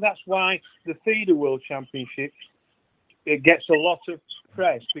I think that's why the Feeder World Championships it gets a lot of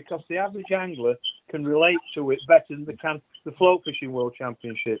press because the average angler can relate to it better than they can the Float Fishing World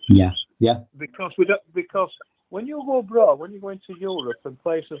Championships. Yeah. Because when you go abroad, when you go into Europe and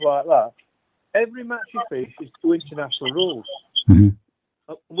places like that, every match you fish is to international rules. Mm-hmm.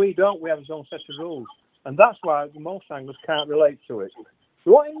 We don't. We have our own set of rules. And that's why most anglers can't relate to it.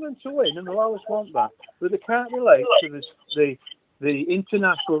 They want England to win, and they'll always want that. But they can't relate to the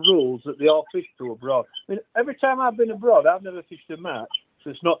international rules that they all fish to abroad. I mean, every time I've been abroad, I've never fished a match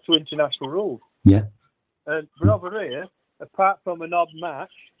that's not to international rules. Yeah. But over here, apart from an odd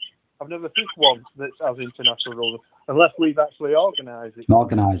match, I've never fished one that has international rules, unless we've actually organised it.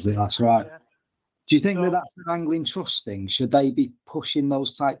 Organised it, that's right. Yeah. Do you think that that's an angling trust thing? Should they be pushing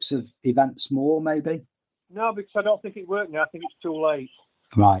those types of events more, maybe? No, because I don't think it worked now. I think it's too late.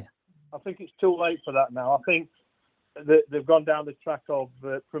 Right. I think it's too late for that now. I think that they've gone down the track of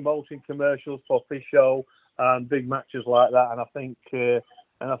promoting commercials for fish show and big matches like that, and I think that's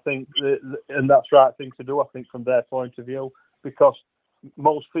the right thing to do. I think from their point of view, because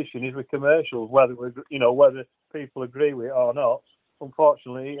most fishing is with commercials, whether people agree with it or not.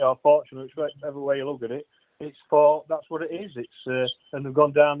 Unfortunately, or fortunately, whichever way you look at it, that's what it is. It's and they've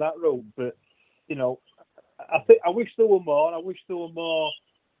gone down that route. But I wish there were more. I wish there were more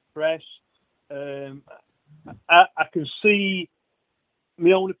press. I can see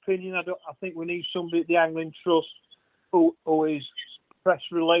my own opinion. I think we need somebody at the Angling Trust who is press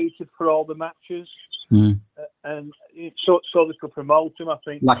related for all the matches, and so they could promote them. I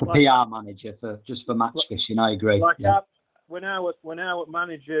think like a PR manager for match fishing. I agree. When I was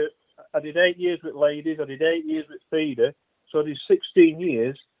manager, I did 8 years with ladies. I did 8 years with feeder. So I did 16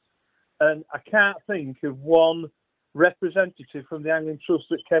 years, and I can't think of one representative from the Angling Trust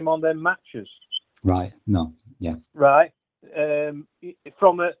that came on their matches. Right. No. Yeah. Right.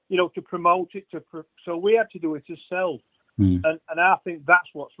 From to promote it so we had to do it ourselves, and I think that's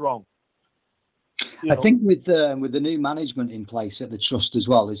what's wrong. I think with the new management in place at the trust as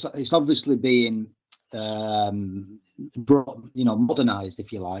well, it's obviously being modernised,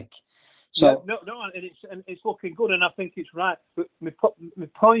 if you like. So no, and it's looking good, and I think it's right. But my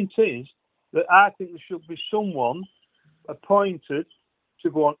point is that I think there should be someone appointed to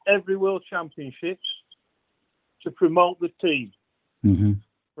go on every World Championships to promote the team. Mm-hmm.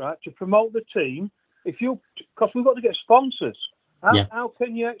 Right, to promote the team. Because we've got to get sponsors. How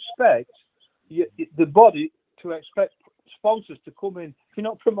can you expect the body to expect sponsors to come in if you're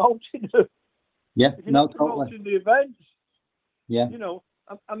not promoting them? Yeah, if you're not promoting the events. Yeah.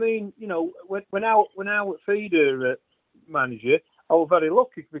 I mean, when I was feeder manager, I was very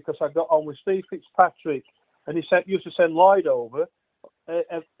lucky because I got on with Steve Fitzpatrick, and he used to send Lloyd over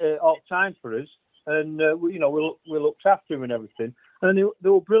all the time for us, and we looked after him and everything, and they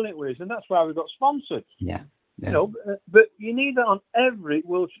were brilliant with us, and that's why we got sponsored. Yeah. But you need that on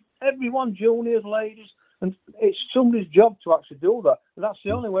everyone, juniors, ladies, and it's somebody's job to actually do that. And that's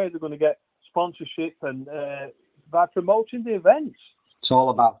the only way they're going to get sponsorship, and by promoting the events. It's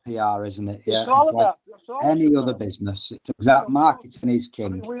all about PR, isn't it? Yeah. It's all about any other business. That marketing is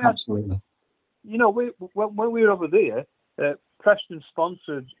king. Absolutely. When we were over there, Preston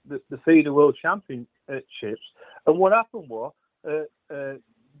sponsored the Feeder World Championships, and what happened was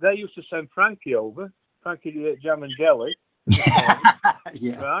they used to send Frankie over, Jam and Jelly,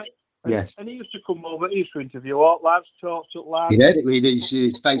 yeah. Right? Yes. And he used to come over. He used to interview all lads, talk to lads. He did. We did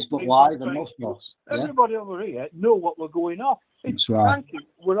his Facebook Live and most. Everybody over here knew what was going on. That's right. Frankie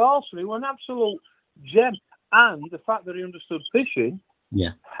was awesome. He was an absolute gem, and the fact that he understood fishing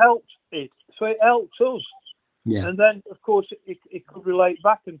helped it. So it helped us. Yeah. And then, of course, it could relate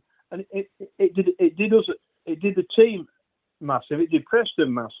back, and it did the team massive. It did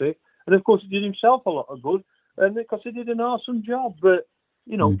Preston massive, and of course, it did himself a lot of good, and because he did an awesome job. But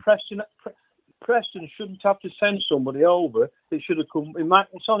Preston shouldn't have to send somebody over. It should have come.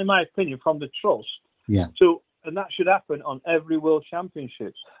 It's only my opinion from the trust. Yeah. So, and that should happen on every World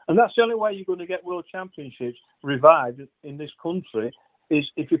Championships, and that's the only way you're going to get World Championships revived in this country is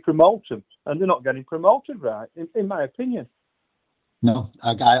if you promote them, and they're not getting promoted right, in my opinion. No,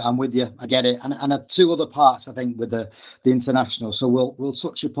 I'm with you. I get it. And two other parts, I think, with the international. So we'll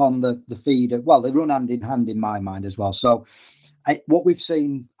touch upon the feeder. Well, they run hand in hand in my mind as well. So what we've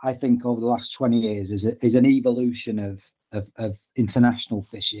seen, I think, over the last 20 years is an evolution of international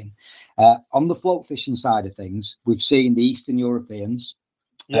fishing. On the float fishing side of things, we've seen the Eastern Europeans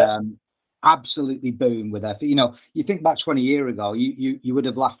absolutely boom with their. You think back 20 years ago, you would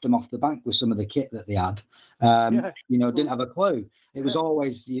have laughed them off the bank with some of the kit that they had. Didn't have a clue. It was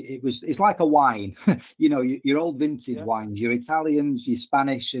always it's like a wine. Your old vintage wines, your Italians, your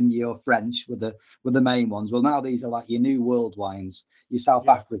Spanish, and your French were the main ones. Well, now these are like your new world wines, your South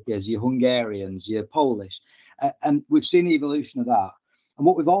Africans, your Hungarians, your Polish, and we've seen the evolution of that. And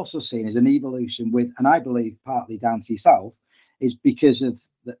what we've also seen is an evolution with, and I believe partly down to yourself, is because of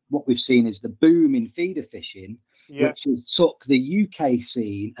what we've seen is the boom in feeder fishing, which has took the UK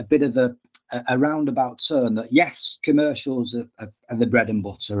scene a bit of a roundabout turn. That yes, commercials are the bread and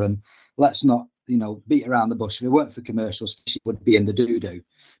butter, and let's not beat around the bush. If it weren't for commercials, fishing would be in the doo-doo.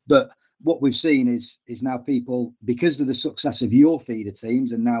 But what we've seen is now people, because of the success of your feeder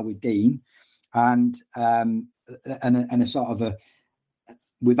teams, and now with Dean, and a sort of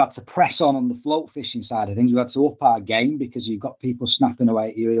we've had to press on the float fishing side of things. We've had to up our game because you've got people snapping away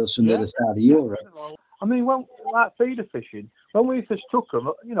at your eels from the other side of Europe. I mean, when like feeder fishing, when we first took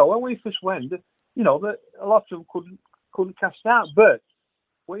them, when we first went, that a lot of them couldn't cast out. But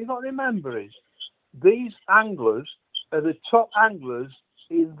what you've got to remember is these anglers are the top anglers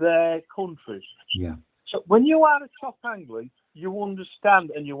in their countries. Yeah. So when you are a top angler, you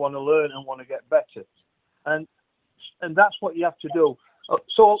understand and you want to learn and want to get better, and that's what you have to do.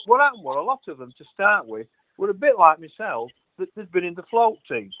 So what happened was a lot of them, to start with, were a bit like myself, that they'd been in the float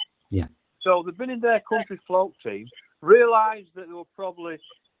team. Yeah. So they'd been in their country float team, realised that they were probably,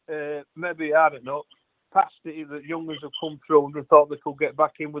 maybe, I don't know, past it, that youngers have come through and they thought they could get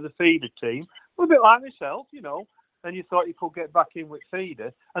back in with the feeder team. Well, a bit like myself, and you thought you could get back in with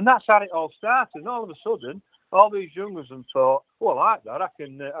feeder. And that's how it all started. And all of a sudden, all these youngers thought, well, I like that, I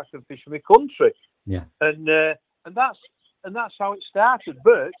can fish in my country. Yeah. And that's how it started.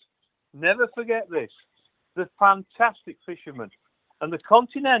 But never forget this: the fantastic fishermen and the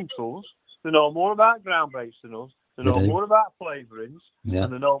continentals, they know more about ground baits than us. They know more about flavourings,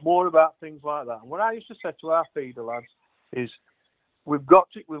 and they know more about things like that. And what I used to say to our feeder lads is, we've got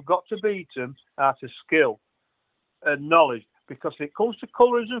to beat them out of skill and knowledge, because if it comes to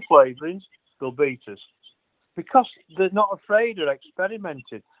colours and flavourings, they'll beat us, because they're not afraid of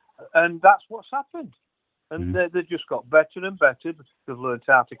experimenting, and that's what's happened. And they've just got better and better. They've learned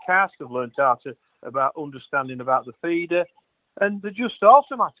how to cast. They've learned how to about understanding about the feeder, and they're just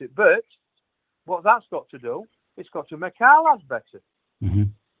automatic. But what that's got to do, it's got to make our lads better.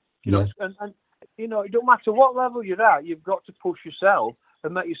 Mm-hmm. And it don't matter what level you're at. You've got to push yourself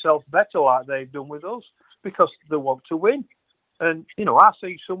and make yourself better, like they've done with us, because they want to win. And I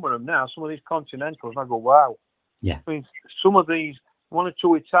see some of them now, some of these continentals, and I go, wow. Yeah. I mean, some of these, one or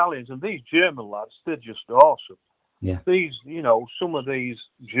two Italians, and these German lads, they're just awesome. Yeah. These, some of these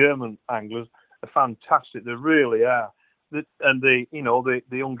German anglers are fantastic. They really are. And the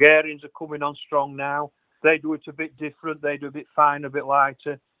Hungarians are coming on strong now. They do it a bit different. They do a bit finer, a bit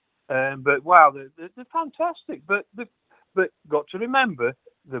lighter. But wow, they're fantastic. But got to remember,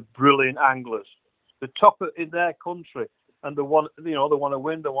 they're brilliant anglers. The top in their country, and they want to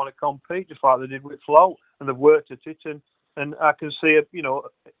win. They want to compete, just like they did with float, and they've worked at it. And I can see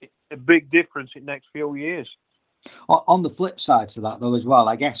a big difference in the next few years. On the flip side to that, though, as well,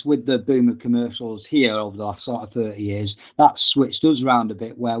 I guess with the boom of commercials here over the last sort of 30 years, that's switched us around a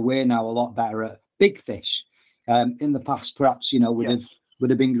bit, where we're now a lot better at big fish. In the past, perhaps, would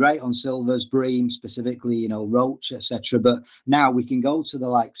have been great on silvers, bream, specifically, roach, etc. But now we can go to the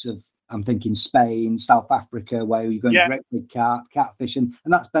likes of, I'm thinking Spain, South Africa, where you're going to great big catfish, and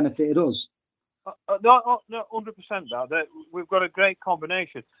that's benefited us. No, 100% that. We've got a great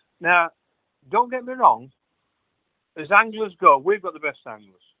combination. Now, don't get me wrong, as anglers go, we've got the best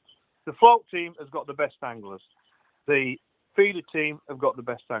anglers. The float team has got the best anglers. The feeder team have got the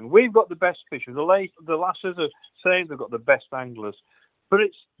best anglers. We've got the best fishers. The lasses are saying they've got the best anglers. But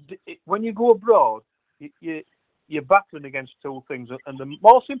when you go abroad, you're battling against two things, and the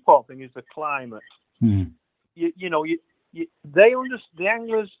most important thing is the climate. Mm. The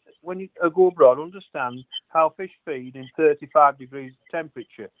anglers, when you go abroad, understand how fish feed in 35 degrees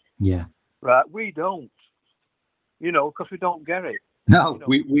temperature. Yeah. Right. We don't. Because we don't get it. No,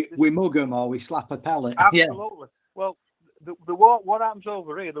 we mug them or we slap a pellet. Absolutely. Yeah. Well, what happens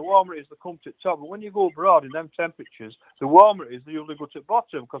over here, the warmer it is, they come to the top. But when you go abroad in them temperatures, the warmer it is, they usually go to the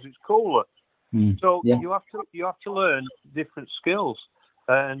bottom because it's cooler. Mm. So you have to learn different skills,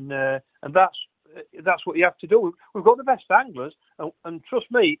 and that's what you have to do. We've got the best anglers, and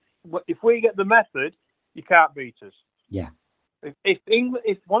trust me, if we get the method, you can't beat us. Yeah. If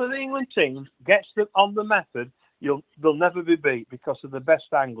one of the England teams gets on the method, they'll never be beat because of the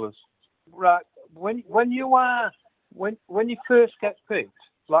best anglers. Right? When you first get picked,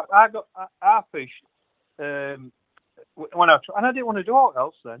 like I fished when and I didn't want to do all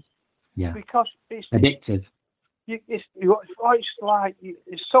else then. Yeah. Because it's addictive. It's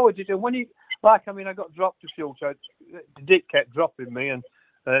so addictive. When I got dropped a few times. The dick kept dropping me, and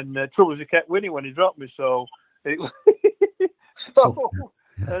trouble is he kept winning when he dropped me. So it but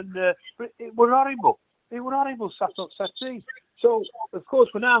it was horrible. It was horrible sat on settee. So of course,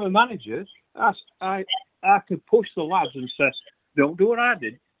 when I'm a manager, I could push the lads and say, don't do what I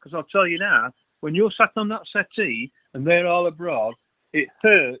did, because I'll tell you now, when you're sat on that settee and they're all abroad, it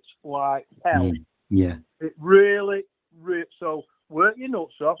hurts like hell. Yeah. It really. So work your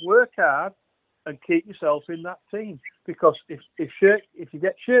nuts off, work hard, and keep yourself in that team. Because if you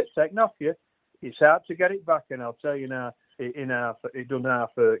get shirt taken off you, it's hard to get it back. And I'll tell you now, it done half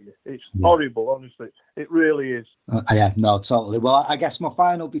hurt you. It's horrible, honestly. It really is. Yeah, no, totally. Well, I guess my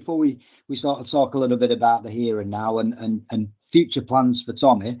final, before we sort of talk a little bit about the here and now and future plans for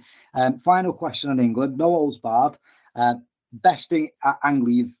Tommy, final question on England, no holds barred. Best angler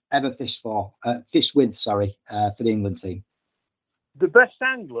you've ever fished with, for the England team? The best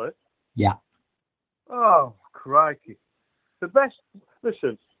angler? Yeah. Oh, crikey. The best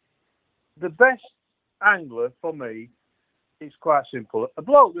angler for me, it's quite simple. A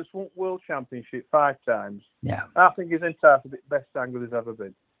bloke that's won World Championship 5 times. Yeah. I think he's entitled to the best angler there's ever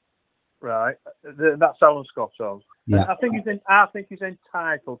been. Right? That's Alan Scotto. Yeah. I think he's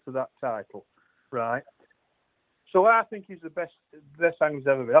entitled to that title. Right? So I think he's the best angler there's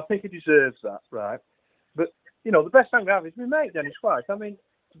ever been. I think he deserves that, right? But, the best angler I have is my mate, Dennis White. I mean,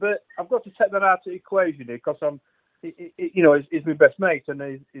 but I've got to take that out of the equation here because he's my best mate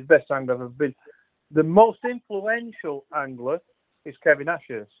and he's best angler I've ever been. The most influential angler is Kevin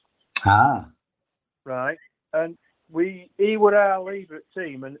Ashurst. Ah. Right? And he were our leader at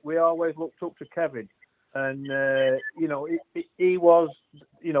team and we always looked up to Kevin. And, he was,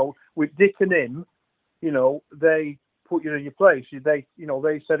 with Dick and him, they put you in your place. They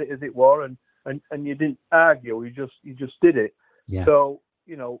said it as it were and you didn't argue. You just did it. Yeah. So,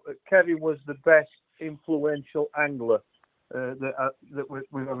 Kevin was the best influential angler that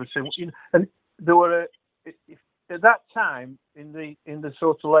we've ever seen. And there were at that time in the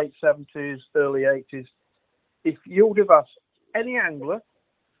sort of late 70s, early 80s, if you would have asked any angler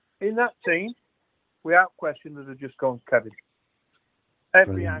in that team, without question, they'd have just gone Kevin.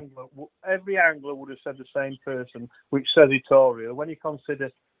 Every angler would have said the same person, which says it all really. When you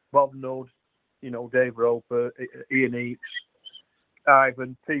consider Bob Nudd, Dave Roper, Ian Eaps,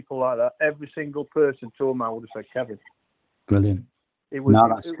 Ivan, people like that, every single person to a man would have said Kevin. Brilliant. It was,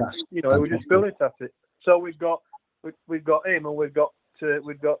 it was just brilliant at it. So we've got him, and we've got Sir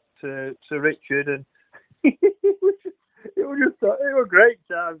Richard, and it were great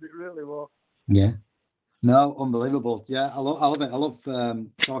times. It really was. Yeah. No, unbelievable. Yeah, I love it. I love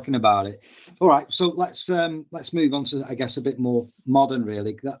talking about it. All right, so let's move on to, I guess, a bit more modern,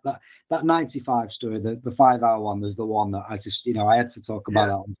 really. That 95 story, the 5-hour one, was the one that I just, I had to talk about.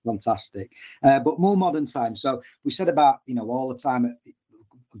 That one. Fantastic. But more modern times. So we said about, all the time,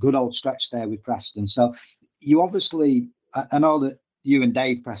 a good old stretch there with Preston. So you obviously, I know that you and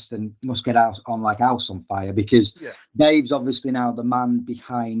Dave Preston must get house on fire because Dave's obviously now the man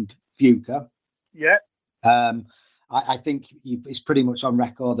behind Fuca. Yeah. I think it's pretty much on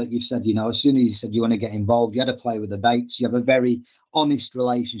record that you've said, as soon as you said you want to get involved, you had to play with the baits. You have a very honest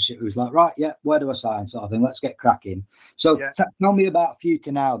relationship. It was like, right, yeah, where do I sign, sort of thing. Let's get cracking. So tell me about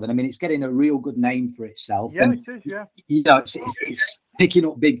Fuca now. Then, I mean, it's getting a real good name for itself. Yeah, and, it is. Yeah. It's picking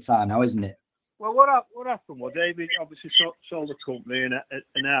up big time now, isn't it? Well, what happened was David obviously sold the company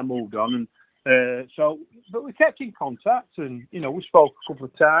and I moved on, and but we kept in contact, and we spoke a couple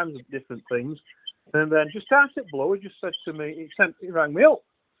of times of different things. And then just out of blue, he just said to me, he rang me up.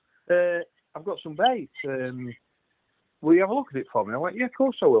 I've got some bait. Will you have a look at it for me? I went, yeah, of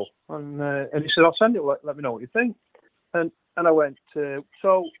course I will. And he said, I'll send it. Let me know what you think. And I went,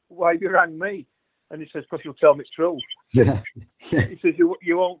 so why have you rang me? And he says, because you'll tell me it's true. Yeah. He says,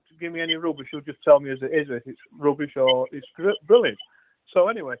 you won't give me any rubbish. You'll just tell me as it is, if it's rubbish or it's brilliant. So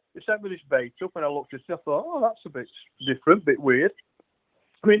anyway, he sent me this bait up, and I looked at it. I thought, oh, that's a bit different, bit weird.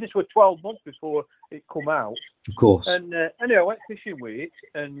 I mean, this was 12 months before it come out. Of course. And anyway, I went fishing with it,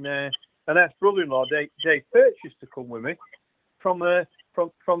 and asked brother-in-law Dave Purchase to come with me from a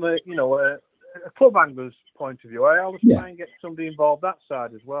club angler's point of view. I always try and get somebody involved that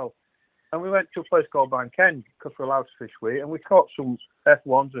side as well. And we went to a place called Bankend because we're allowed to fish with it, and we caught some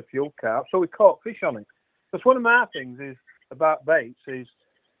F1s and fuel carp, so we caught fish on it. Because one of my things is about baits is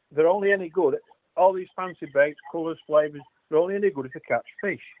they're only any good. All these fancy baits, colours, flavours, they're only any good if they catch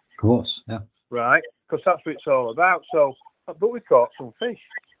fish. Of course, yeah. Right? Because that's what it's all about. So, but we caught some fish.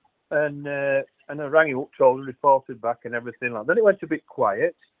 And I rang him up, told him, reported back and everything like that. Then it went a bit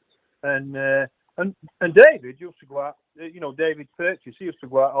quiet. And David used to go out, David Purchase, he used to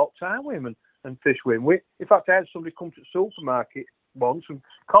go out all the time with him and fish with him. In fact, I had somebody come to the supermarket once and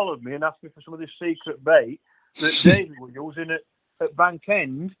collared me and asked me for some of this secret bait that David was using at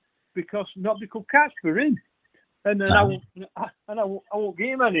Bankend because nobody could catch for him. And then I won't give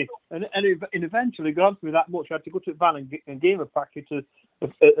him any. And eventually got to me that much. I had to go to the van and give him a packet of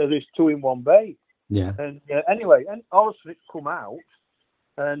this 2-in-1 bait. Yeah. And anyway, and all of a sudden it come out,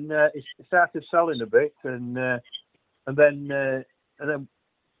 and it started selling a bit, and then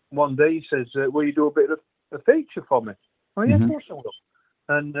one day he says, "Will you do a bit of a feature for me?" Oh yeah, of course I will.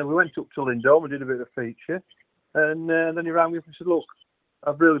 And we went up to Lindome and did a bit of a feature, and then he rang me up and said, "Look,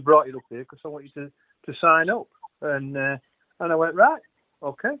 I've really brought you up here because I want you to sign up." And I went, "Right,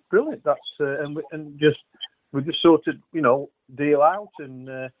 okay, brilliant." That's we just sort of, deal out, and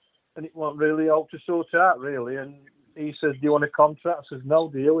it wasn't really all to sort out really. And he says, "Do you want a contract?" I says, "No."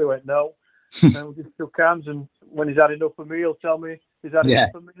 Deal. We went, "No." And we just shook hands, and when he's had enough of me, he'll tell me he's had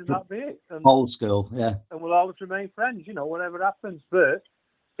enough of me, and that'll be it. And, old school, yeah. And we'll always remain friends, whatever happens. But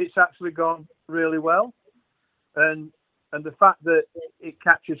it's actually gone really well, and the fact that it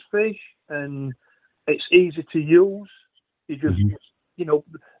catches fish and it's easy to use. You just,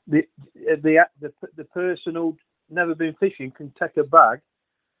 the person who'd never been fishing can take a bag,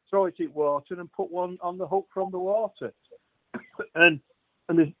 throw it in water, and put one on the hook from the water, and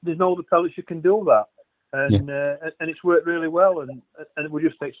there's no other pellets you can do that, and it's worked really well, and we're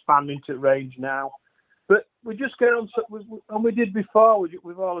just expanding to range now, but we just get on, and we did before.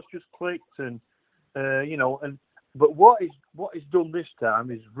 We've always just clicked, and but what is done this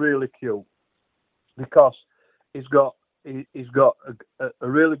time is really cool, because he's got a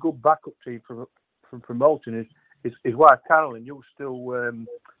really good backup team from promoting. His wife Carolyn used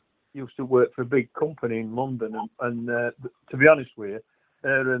to work for a big company in London, and to be honest with you,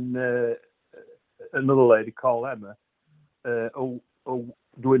 her and another lady called Emma, who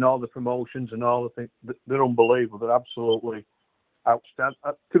doing all the promotions and all the things. They're unbelievable. They're absolutely outstanding.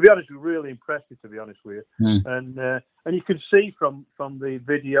 To be honest, we're really impressed. To be honest with you, and you can see from the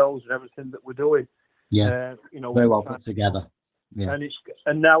videos and everything that we're doing. Yeah, very well put together. Yeah,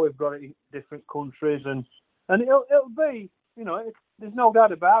 and now we've got it in different countries, and it'll be, there's no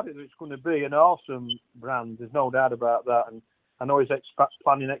doubt about it that it's going to be an awesome brand. There's no doubt about that, and I know he's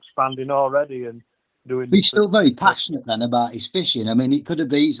planning expanding already and doing. But he's still very passionate then about his fishing. I mean, it could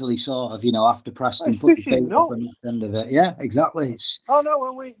have easily sort of, after Preston put the feet up on the end of it. Yeah, exactly. Oh no,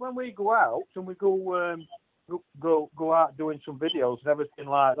 when we go out and we go out doing some videos and everything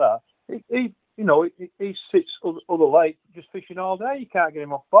like that, he sits other lake just fishing all day. You can't get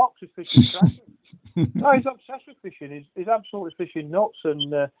him off box. He's fishing cracking. No, he's obsessed with fishing. He's absolutely fishing nuts,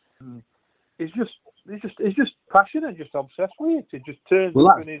 and he's just passionate, just obsessed with it. It just turns. Well,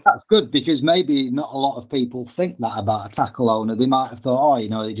 that's good, because maybe not a lot of people think that about a tackle owner. They might have thought,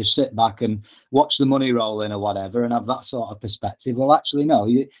 they just sit back and watch the money roll in or whatever, and have that sort of perspective. Well, actually, no,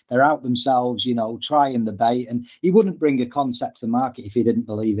 they're out themselves, trying the bait, and he wouldn't bring a concept to market if he didn't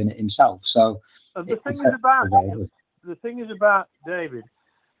believe in it himself. So the thing is about David,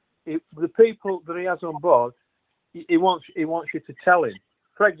 the people that he has on board, he wants you to tell him.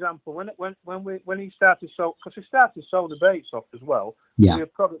 For example, when he started because he started selling the baits off as well, we had a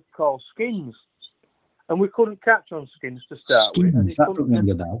product called Skins, and we couldn't catch on Skins to start with. And he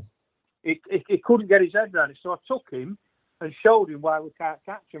couldn't get his head around it, so I took him and showed him why we can't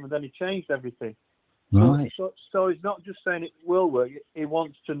catch him, and then he changed everything. Right. So he's not just saying it will work; he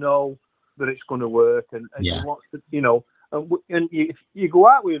wants to know that it's going to work, and he wants to, and you go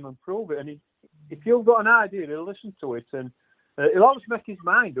out with him and prove it, and if you've got an idea, he'll listen to it, and he'll always make his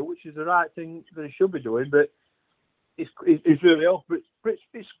mind up, which is the right thing that he should be doing. But it's really off. But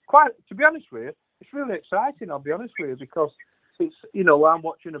it's quite, to be honest with you, it's really exciting. I'll be honest with you, because it's I'm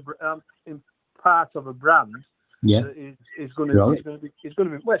watching I'm in part of a brand. Yeah, it's going to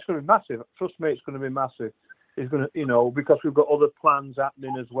be massive. Trust me, it's going to be massive. It's going to, because we've got other plans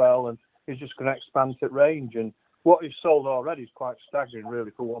happening as well, and he's just going to expand its range. And what he's sold already is quite staggering,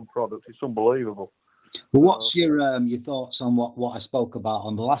 really, for one product. It's unbelievable. Well, what's your thoughts on what I spoke about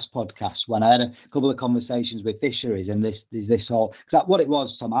on the last podcast, when I had a couple of conversations with fisheries, and this all, because what it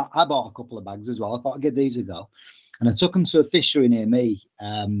was, Tom, I bought a couple of bags as well. I thought I'd give these a go, and I took them to a fishery near me,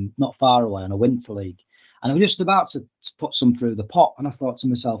 not far away, on a winter league, and I was just about to put some through the pot, and I thought to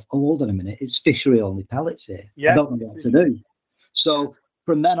myself, oh, hold on a minute, it's fishery only pellets here. I don't know what to do. So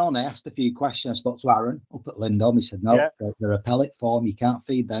from then on, I asked a few questions. I spoke to Aaron up at Lindome. He said, no, they're a pellet form. You can't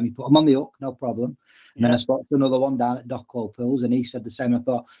feed them. You put them on the hook, no problem. And then I spoke to another one down at Docklow Pools, and he said the same. I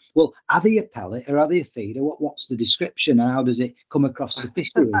thought, well, are they a pellet or are they a feeder? What's the description, and how does it come across the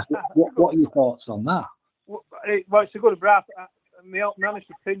fisheries? What are your thoughts on that? Well, it's a good brass. My honest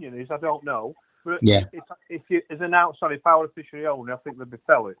opinion is I don't know. But if you, as an outside, if I were a fishery owner, I think they'd be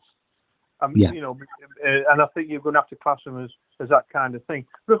pellets. And I think you're going to have to class them as that kind of thing.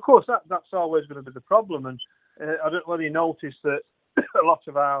 But of course, that's always going to be the problem. And I don't know whether you noticed that a lot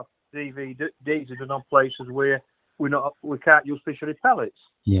of our DVDs are done on places where we can't use fishery pellets.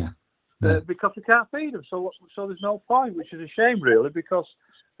 Because we can't feed them. So there's no point, which is a shame, really, because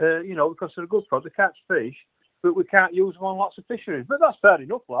because they're a good product. They catch fish, but we can't use them on lots of fisheries. But that's fair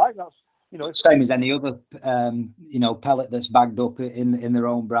enough, like, that's, you know... Same as any other, pellet that's bagged up in their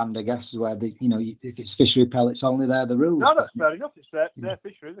own brand, I guess, where, if it's fishery pellets only, they're the rules. No, that's fair enough. It's their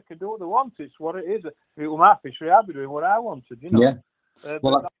fishery. They can do what they want. It's what it is. If it were my fishery, I'd be doing what I wanted, you know. Yeah.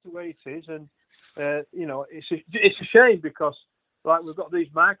 But that's the way it is. And, it's a shame because, like, we've got these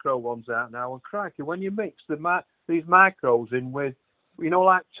micro ones out now, and crikey, when you mix these micros in with,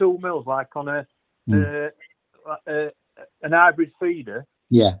 like 2 mils, like on an hybrid feeder.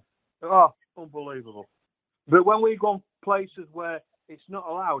 Yeah. Oh, unbelievable. But when we go on places where it's not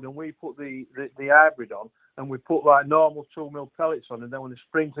allowed and we put the hybrid on and we put like normal 2 mil pellets on, and then when the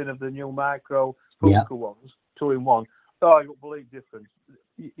sprinkling of the new micro Hooker ones, 2-in-1, oh, you won't believe the difference.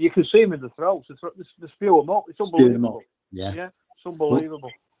 You can see them in the throats. They spew them up. It's unbelievable. Yeah, it's unbelievable.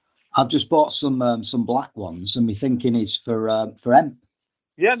 I've just bought some black ones, and my thinking is for hemp.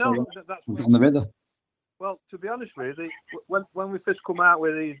 Yeah, no, that's on the river. Well, to be honest with you, when we first come out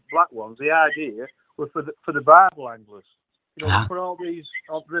with these black ones, the idea was for the barbel anglers. They put all these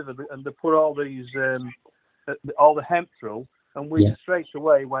on the river, and they put all these all the hemp through, and we straight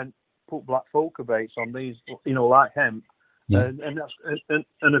away put black Foker baits on these, like hemp. Yeah.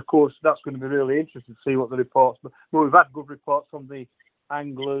 And of course that's going to be really interesting to see what the reports. But we've had good reports from the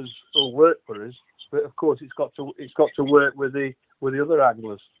anglers who work for us, but of course it's got to work with the other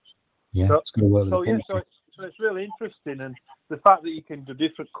anglers. Yeah, so it's really interesting, and the fact that you can do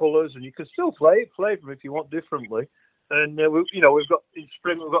different colours and you can still flavour them if you want differently. And we've got in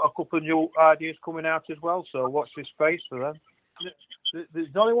spring we've got a couple of new ideas coming out as well. So watch this space for them.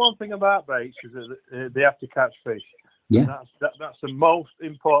 There's only one thing about baits is that they have to catch fish. Yeah, that's the most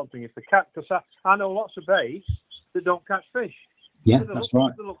important thing. If they catch, because I know lots of baits that don't catch fish. Yeah, that's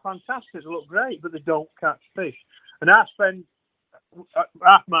right. They look fantastic, they look great, but they don't catch fish. And I spend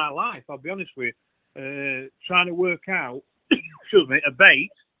half my life, I'll be honest with you, trying to work out, a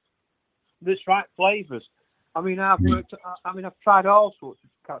bait that's right flavours. I mean, I've tried all sorts of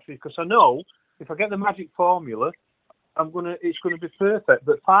catch fish because I know if I get the magic formula, it's gonna be perfect.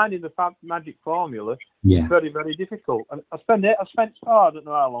 But finding the magic formula is very, very difficult. And I spent I don't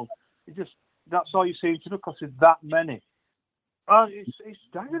know how long. That's all you seem to do because there's that many. It's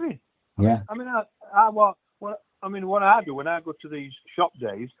staggering. Yeah. I mean, what I do when I go to these shop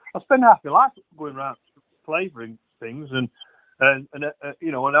days, I spend half my life going around flavouring things and having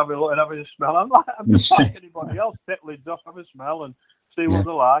a smell. I'm just like anybody else. Take lids off, have a smell, and see what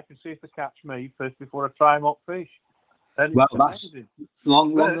they like, and see if they catch me first before I try them up fish. And that's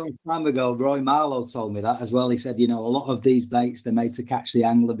long time ago. Roy Marlowe told me that as well. He said, a lot of these baits they're made to catch the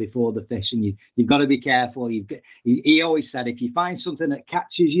angler before the fish, and you've got to be careful. He always said if you find something that catches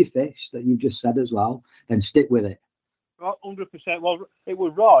your fish that you've just said as well, then stick with it. 100%. Well, it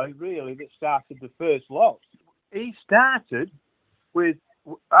was Roy really that started the first lot. He started with,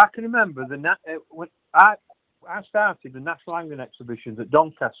 I can remember when I started the National Angling Exhibitions at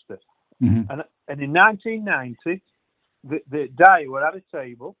Doncaster, and in 1990. The day were at a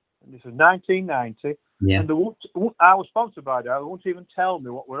table, and this was 1990, and I was sponsored by that. They wouldn't even tell me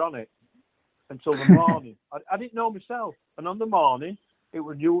what were on it until the morning. I didn't know myself, and on the morning it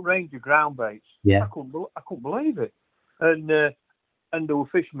was new range of ground baits. Yeah, I couldn't believe it, and there were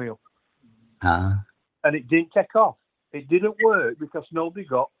fish meal, and it didn't take off. It didn't work because nobody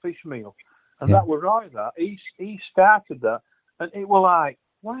got fish meal, and that was right. That he started that, and it was like,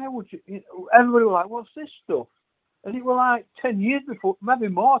 why would you? Everybody was like, what's this stuff? And it was like 10 years before, maybe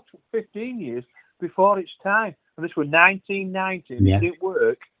more, 15 years before its time. And this was 1990, and it didn't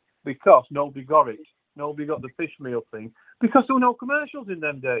work because nobody got it. Nobody got the fish meal thing because there were no commercials in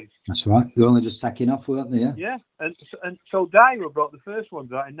them days. That's right. They were only just taking off, weren't they? Yeah. And so Daiwa brought the first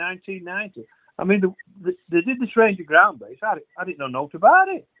ones out in 1990. I mean, they did this range of ground base. I didn't know nothing about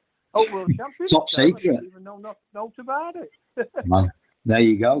it. Oh, World Championship. Top secret. I didn't even know nothing about it. Wow. There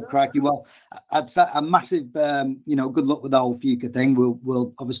you go, crikey. Well, I'd say a massive, good luck with the whole Fuca thing.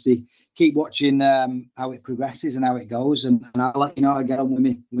 We'll obviously keep watching how it progresses and how it goes, and I'll let you know how I get on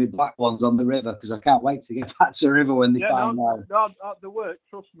with my black ones on the river because I can't wait to get back to the river when they find out. No, they work,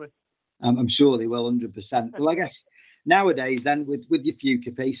 trust me. I'm sure they will, 100%. Well, I guess nowadays then with your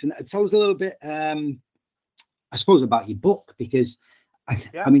Fuca piece, and tell us a little bit, I suppose, about your book because,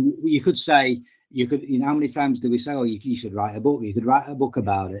 I mean, you could say. How many times do we say, you should write a book? You could write a book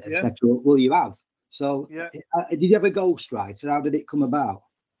about it, etc. Well, you have. So, did you have a ghostwriter? How did it come about?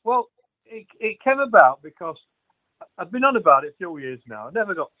 Well, it came about because I've been on about it a few years now. I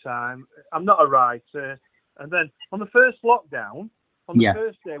never got time. I'm not a writer. And then on the first lockdown, on the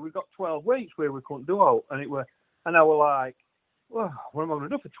first day, we got 12 weeks where we couldn't do it. And I was like, well, what am I going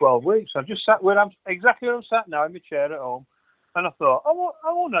to do for 12 weeks? I've just sat where I'm sat now in my chair at home, and I thought,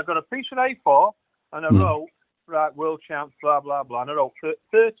 I got a piece of A4, and I wrote, right, world champs, blah, blah, blah, and I wrote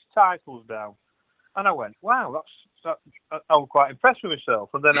 30 titles down. And I went, wow, I was quite impressed with myself.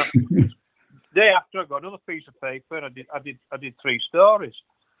 And then day after, I got another piece of paper, and I did 3 stories.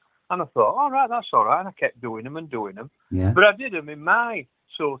 And I thought, all right, that's all right. And I kept doing them. Yeah. But I did them in my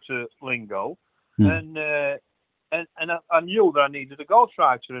sort of lingo, and I knew that I needed a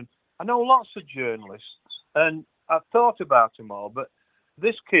ghostwriter. And I know lots of journalists, and I've thought about them all. But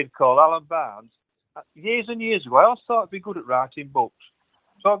this kid called Alan Barnes, years and years ago, I always thought I'd be good at writing books.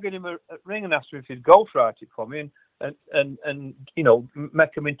 So I'll give him a ring and ask him if he'd ghostwrite it for me and you know,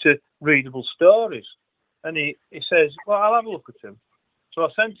 make them into readable stories. And he says, well, I'll have a look at them. So I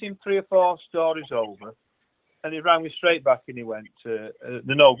sent him 3 or 4 stories over, and he rang me straight back and he went, they're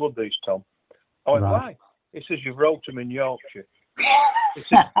no good, these, Tom. I went, why? He says, you've wrote them in Yorkshire. He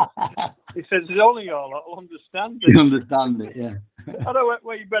says, there's only y'all that'll understand it. You understand it, yeah. And I went,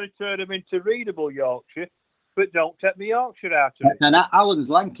 well, you better turn them into readable Yorkshire, but don't take me Yorkshire out of it. And Alan's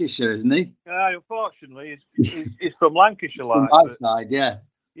Lancashire, isn't he? Unfortunately, he's from Lancashire. From my side, yeah.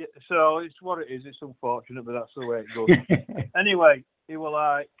 Yeah, so it's what it is. It's unfortunate, but that's the way it goes. Anyway, he was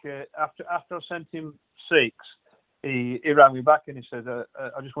like, after I sent him 6, he rang me back and he said,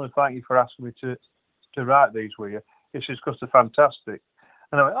 I just want to thank you for asking me to write these with you. He says, because they're fantastic.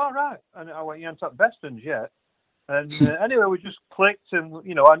 And I went, all right. And I went, you haven't had Bestons yet. And anyway, we just clicked, and,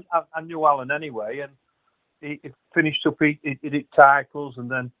 you know, I knew Alan anyway, and he finished up, he did titles,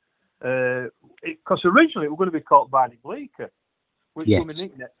 and then, because originally it was going to be called Barney Bleecker, which was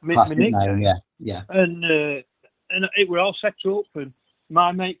my nickname. Yeah. And it were all set up, and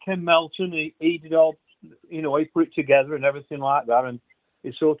my mate Ken Melton, he did all, you know, he put it together and everything like that, and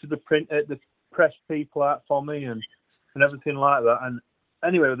he sorted the press people out for me and everything like that. And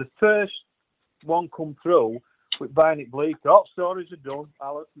anyway, the first one come through with Barney Bleecker, all stories are done.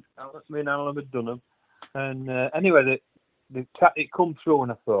 Me and Alan had done them. And anyway, it come through,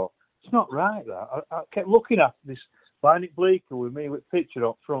 and I thought, it's not right, that. I kept looking at this Barney Bleecker with me with picture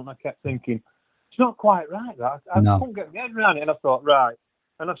up front, and I kept thinking, it's not quite right, that. I couldn't get my head around it, and I thought, right.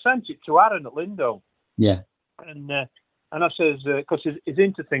 And I sent it to Aaron at Lindo. Yeah. And I says, because he's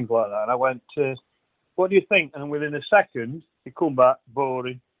into things like that, and I went, what do you think? And within a second, he come back,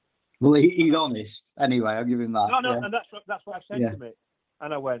 boring. Well, he's honest. Anyway, I'll give him that. No, and that's what I sent him it.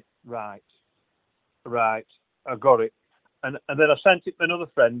 And I went, right, I got it. And then I sent it to another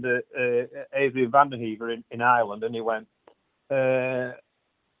friend, Adrian van der Heever in Ireland, and he went,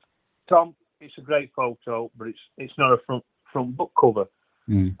 Tom, it's a great photo, but it's not a front book cover.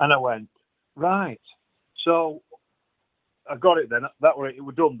 And I went, right. So I got it then. That were it. It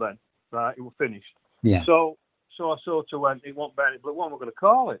was done then, right? It was finished. Yeah. So I sort of went, it won't Barney, but what am I going to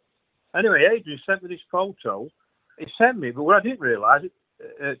call it? Anyway, Adrian sent me this photo. He sent me, but what I didn't realise at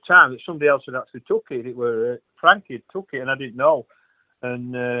the time that somebody else had actually took it. It were Frankie had took it, and I didn't know.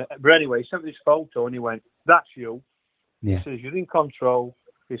 And but anyway, he sent me this photo, and he went, "That's you." Yeah. He says, "You're in control."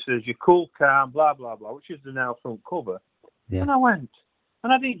 He says, "You're cool, calm, blah blah blah," which is the now front cover. Yeah. And I went,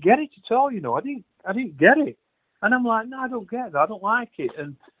 and I didn't get it at all. You know, I didn't get it. And I'm like, no, I don't get that. I don't like it.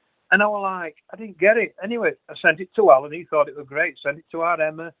 And I was like, I didn't get it. Anyway, I sent it to Alan. He thought it was great. Sent it to our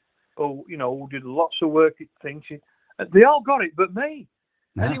Emma, who, you know, who did lots of work at things. They all got it, but me.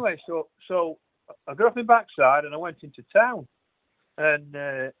 Yeah. Anyway, so I got off my backside and I went into town. And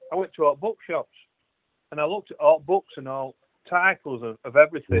I went to all bookshops. And I looked at all books and all titles of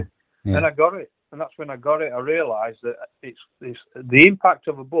everything. Yeah. And I got it. And that's when I got it. I realised that it's the impact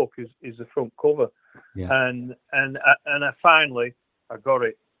of a book is the front cover. Yeah. And I finally got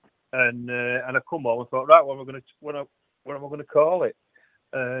it. And I come home and thought, right, what am I going to call it?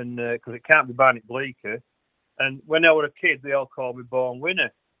 And because it can't be Barney Bleecker. And when I was a kid, they all called me Born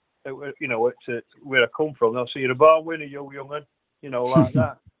Winner. You know, it's where I come from. They'll say, you're a born winner, you young'un, you know, like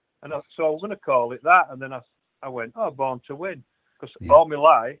that. And so I was going to call it that. And then I went, Born to Win. Because all my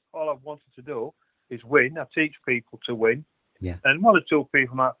life, all I've wanted to do is win. I teach people to win. Yeah. And one or two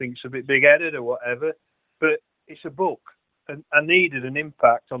people might think it's a bit big-headed or whatever, but it's a book. And I needed an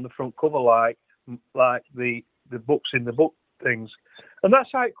impact on the front cover like the books in the book things. And that's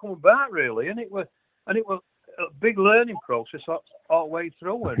how it come about, really. And it was a big learning process all the way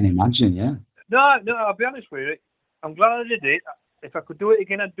through. I can imagine, yeah. No, I'll be honest with you. I'm glad I did it. If I could do it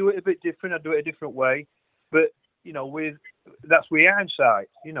again, I'd do it a bit different. I'd do it a different way. But, you know, that's with hindsight,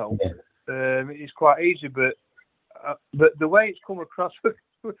 you know. Yeah. It's quite easy, but the way it's come across,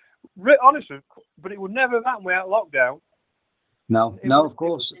 honestly, but it would never have happened without lockdown. No, of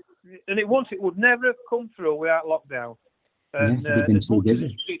course. It would never have come through without lockdown. And they've been as too much as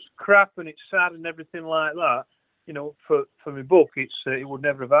busy. it's crap and it's sad and everything like that, you know, for my book, it would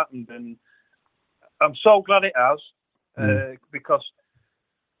never have happened, and I'm so glad it has, because.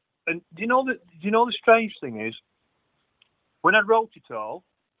 And do you know the strange thing is, when I wrote it all,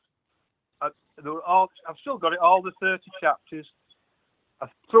 I've still got it, all the 30 chapters. I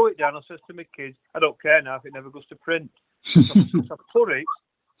threw it down. I says to my kids, I don't care now if it never goes to print. So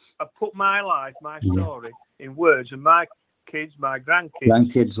I put my life, my story in words, and my kids, my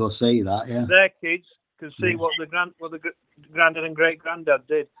grandkids will see that. Yeah, their kids can see what the granddad and great granddad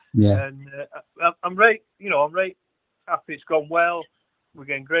did. Yeah, and I'm right happy it's gone well. We're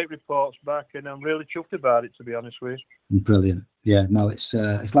getting great reports back, and I'm really chuffed about it, to be honest with you. Brilliant. Yeah, no,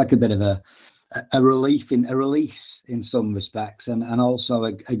 it's like a bit of a release in some respects, and also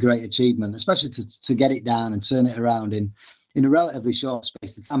a great achievement, especially to get it down and turn it around in a relatively short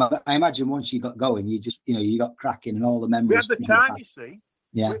space of time. I imagine once you got going, you got cracking and all the memories. We had the time, you see.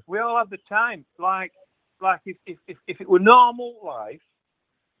 Yeah. We all had the time. Like if it were normal life,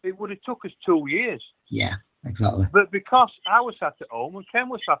 it would have took us 2 years. Yeah. Exactly. But because I was sat at home and Ken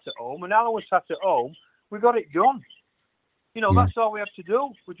was sat at home and Alan was sat at home, we got it done. You know, that's all we had to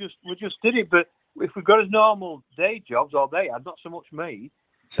do. We just did it. But if we got as normal day jobs, or they had, not so much me,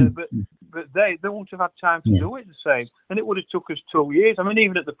 but they wouldn't have had time to do it the same. And it would have took us 2 years. I mean,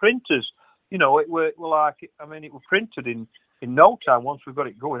 even at the printers, you know, it were printed in no time once we got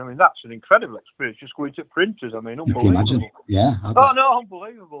it going. I mean, that's an incredible experience, just going to printers. I mean, unbelievable. Yeah. Oh no,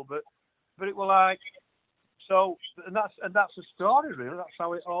 unbelievable. But it was like. So, and that's the story, really. That's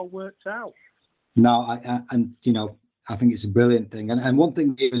how it all worked out. No, I think it's a brilliant thing. And one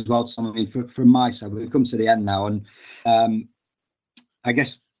thing as well, Tom, I mean, from my side, we've come to the end now, and I guess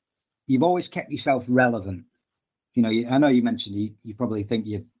you've always kept yourself relevant. You know, I know you mentioned you probably think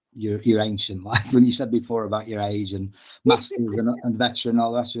you're ancient, like when you said before about your age and masters and veteran and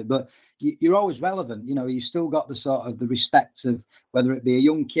all the rest of it, but you're always relevant. You know, you still got the sort of the respect of whether it be a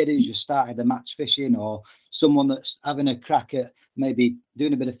young kid who's just started the match fishing, or someone that's having a crack at maybe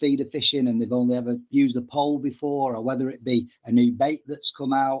doing a bit of feeder fishing and they've only ever used a pole before, or whether it be a new bait that's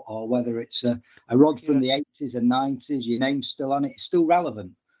come out, or whether it's a rod from the 80s and 90s, your name's still on it, it's still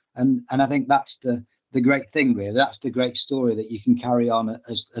relevant. And I think that's the great thing, really. That's the great story that you can carry on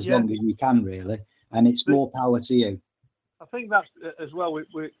as long as you can, really. And it's more power to you. I think that's as well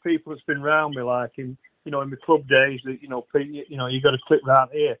with people that's been around me, like in the club days, that you got to clip right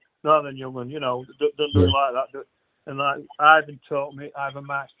here. No, then young one, don't do it like that. And like Ivan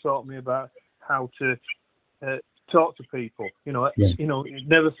Max taught me about how to talk to people.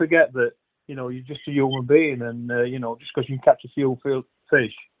 Never forget that. You're just a human being, and just because you can catch a few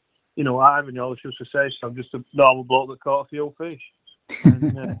fish, Ivan always used to say, "So I'm just a normal bloke that caught a few fish."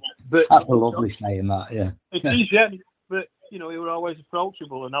 And, but that's a lovely saying, that. Yeah. It is, yeah. But he was always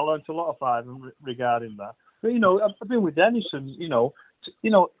approachable, and I learned a lot of Ivan regarding that. But I've been with Dennis, and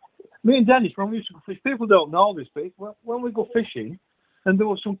me and Dennis, when we used to go fish, people don't know this, but when we go fishing, and there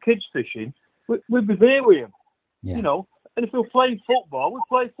were some kids fishing, we'd be there with him, And if we were playing football, we'd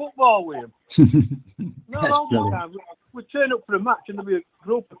play football with him. All the time. We'd turn up for a match, and there'd be a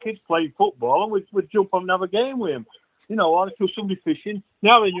group of kids playing football, and we'd jump on and have a game with him. Or if there was somebody fishing,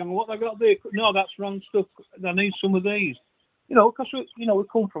 now then, young, what they got there? No, that's wrong stuff. I need some of these. Because we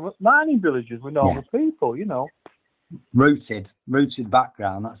come from mining villages with normal people. Rooted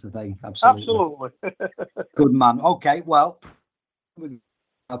background. That's the thing. Absolutely. Good man. Okay, well,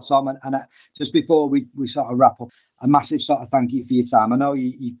 Tom, and just before we sort of wrap up, a massive sort of thank you for your time. I know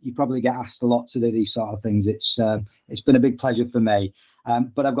you probably get asked a lot to do these sort of things. It's been a big pleasure for me.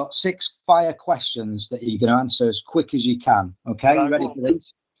 But I've got 6 fire questions that you're going to answer as quick as you can. Okay, you ready for this?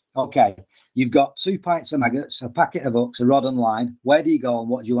 Okay. You've got 2 pints of maggots, a packet of hooks, a rod and line. Where do you go and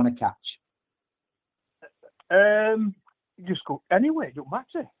what do you want to catch? Just go anywhere. It don't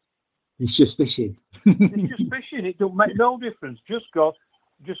matter. It's just fishing. It's just fishing. It don't make no difference. Just go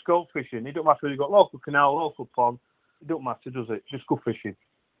fishing. It don't matter whether you've got local canal, local pond. It don't matter, does it? Just go fishing.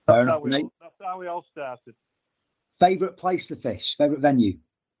 That's how we all started. Favourite place to fish? Favourite venue?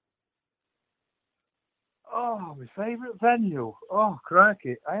 Oh, my favourite venue. Oh,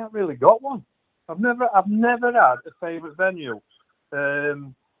 crikey. I haven't really got one. I've never had a favourite venue. I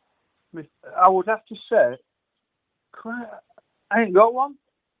would have to say, I ain't got one.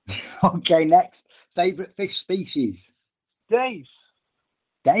 Okay, next. Favourite fish species? Dace.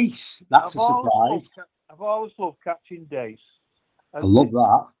 Dace? That's a surprise. I've always loved catching dace. I love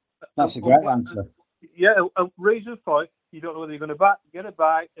that. That's a great answer. Yeah, a reason for it, you don't know whether you're going to get a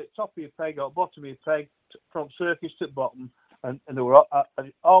bite at the top of your peg or bottom of your peg, from surface to bottom, and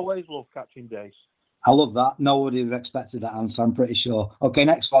I always loved catching dace. I love that. Nobody would have expected that answer, I'm pretty sure. Okay,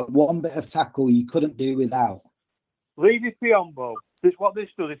 next one. One bit of tackle you couldn't do without. Levy Piombo. This what this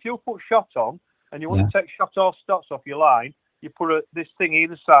does. If you put shot on and you want to take shot or stots off your line, you put this thing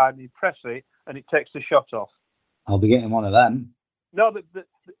either side and you press it and it takes the shot off. I'll be getting one of them. No,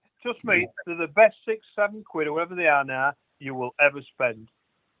 trust me, they're the best £6-7 or whatever they are now you will ever spend.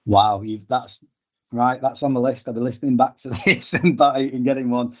 Wow, that's right. That's on the list. I'll be listening back to this and getting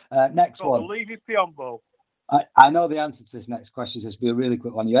one. Next one. Levy Piombo. I know the answer to this next question. This will be a really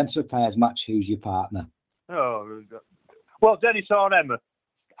quick one. You enter a pairs match. Who's your partner? Oh, well, Dennis or Emma.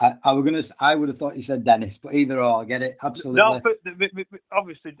 I would have thought you said Dennis, but either or, I get it absolutely. No, but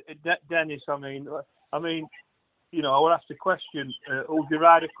obviously Dennis. I mean, you know, I would ask the question, who's your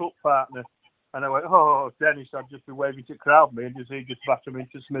Ryder Cup partner? And I went, oh, Dennis. I'd just be waving to crowd me, and he just batter him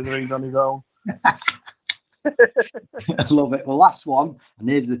into smithereens on his own. I love it. Well, last one, and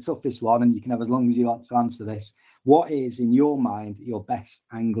here's the toughest one, and you can have as long as you want to answer this. What is, in your mind, your best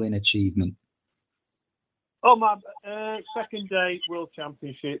angling achievement? Oh, my second day World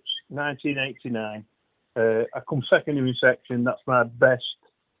Championships, 1989. I come second in section. That's my best.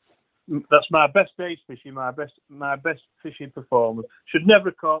 That's my best day's fishing. My best fishing performance. Should never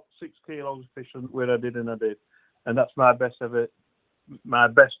have caught 6 kilos of fish where I did, and that's my best ever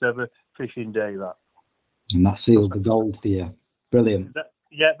fishing day. That. And that sealed the gold for you. Brilliant. That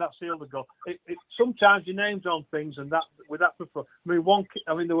sealed the gold. Sometimes your name's on things, and that with that. There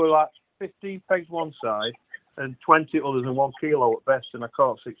were like 15 pegs one side and 20 others, and 1 kilo at best, and I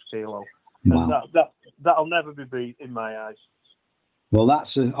caught 6 kilo. Wow. And that'll never be beat in my eyes. Well,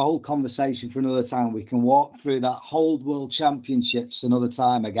 that's a whole conversation for another time. We can walk through that whole World Championships another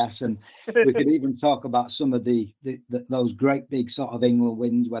time, I guess, and we could even talk about some of those great big sort of England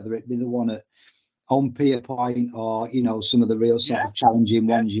wins, whether it be the one at Home Pier Point or, you know, some of the real sort of challenging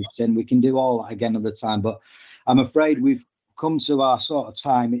ones you've seen. We can do all that again another time, but I'm afraid we've come to our sort of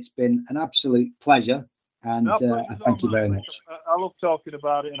time. It's been an absolute pleasure, and I thank you very much. I love talking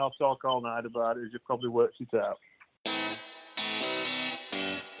about it, and I'll talk all night about it, as you probably worked it out.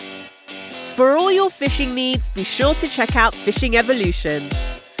 For all your fishing needs, be sure to check out Fishing Evolution.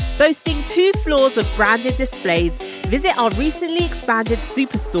 Boasting 2 floors of branded displays, visit our recently expanded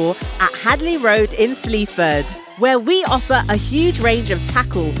superstore at Hadley Road in Sleaford, where we offer a huge range of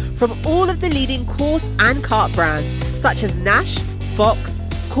tackle from all of the leading coarse and carp brands, such as Nash, Fox,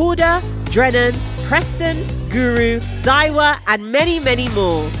 Korda, Drennan, Preston, Guru, Daiwa, and many, many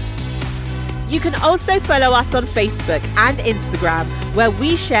more. You can also follow us on Facebook and Instagram, where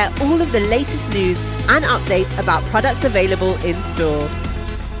we share all of the latest news and updates about products available in store.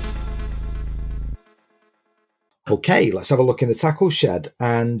 Okay, let's have a look in the tackle shed.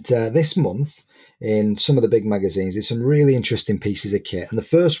 And this month, in some of the big magazines, there's some really interesting pieces of kit. And the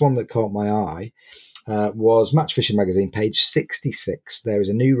first one that caught my eye was Match Fishing Magazine, page 66. There is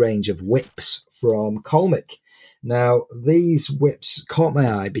a new range of whips from Colmick. Now, these whips caught my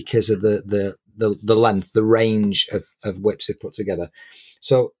eye because of the length, the range of whips they've put together.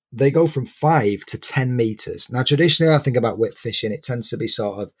 So they go from 5 to 10 meters. Now, traditionally, I think about whip fishing, it tends to be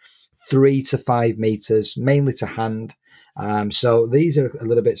sort of 3 to 5 meters, mainly to hand. So these are a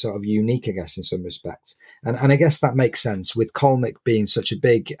little bit sort of unique, I guess, in some respects. And I guess that makes sense with Colmick being such a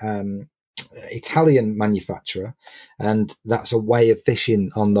big Italian manufacturer, and that's a way of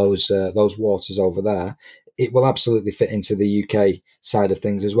fishing on those waters over there. It will absolutely fit into the UK side of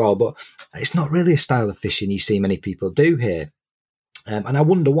things as well, but it's not really a style of fishing you see many people do here. And I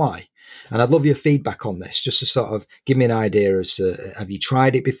wonder why. And I'd love your feedback on this, just to sort of give me an idea as to, have you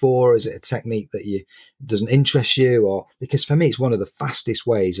tried it before? Is it a technique that doesn't interest you? Or because for me, it's one of the fastest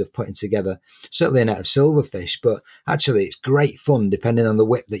ways of putting together certainly a net of silverfish, but actually it's great fun depending on the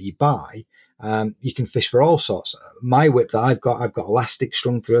whip that you buy. You can fish for all sorts. My whip that I've got elastic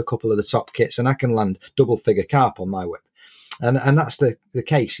strung through a couple of the top kits, and I can land double figure carp on my whip. And that's the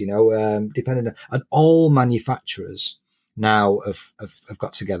case, depending on, and all manufacturers now have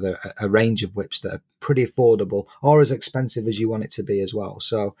got together a range of whips that are pretty affordable or as expensive as you want it to be as well.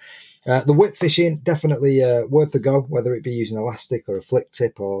 So the whip fishing, definitely worth a go, whether it be using elastic or a flick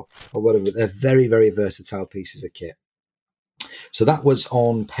tip or whatever. They're very, very versatile pieces of kit. So that was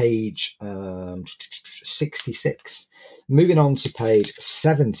on page 66. Moving on to page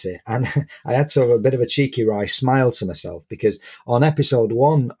 70, and I had to have a bit of a cheeky wry smile to myself, because on episode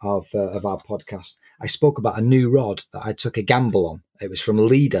 1 of our podcast, I spoke about a new rod that I took a gamble on. It was from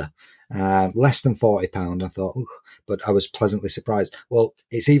Leader, less than £40. I thought, ooh, but I was pleasantly surprised. Well,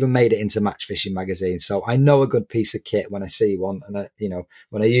 it's even made it into Match Fishing magazine, so I know a good piece of kit when I see one, and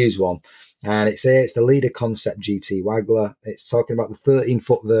when I use one. And it's the Leader Concept GT Waggler. It's talking about the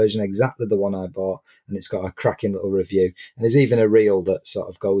 13-foot version, exactly the one I bought, and it's got a cracking little review. And there's even a reel that sort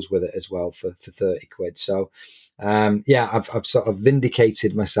of goes with it as well for 30 quid. So, I've sort of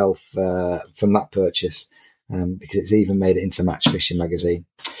vindicated myself from that purchase because it's even made it into Match Fishing magazine.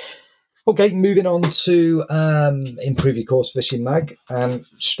 Okay, moving on to Improve Your Course Fishing Mag.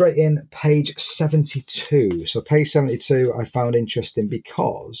 Straight in, page 72. So page 72 I found interesting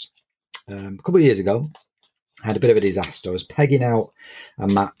because a couple of years ago, I had a bit of a disaster. I was pegging out a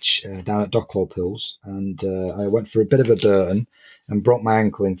match down at Docklaw Pools, and I went for a bit of a burn and broke my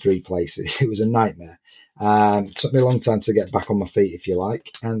ankle in 3 places. It was a nightmare. It took me a long time to get back on my feet, if you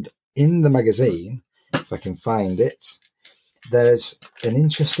like. And in the magazine, if I can find it, there's an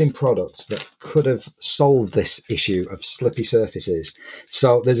interesting product that could have solved this issue of slippy surfaces.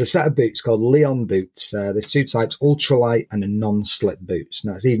 So there's a set of boots called Leon boots. There's 2 types, ultralight and non-slip boots.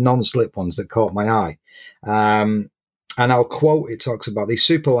 Now, it's these non-slip ones that caught my eye. And I'll quote, it talks about these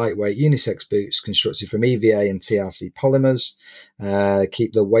super lightweight unisex boots constructed from EVA and TRC polymers,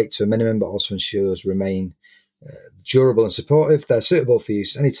 keep the weight to a minimum, but also ensures remain durable and supportive. They're suitable for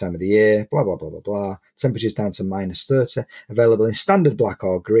use any time of the year, blah, blah, blah, blah, blah. Temperatures down to -30. Available in standard black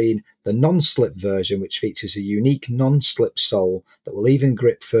or green. The non-slip version, which features a unique non-slip sole that will even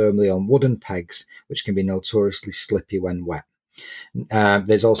grip firmly on wooden pegs, which can be notoriously slippy when wet.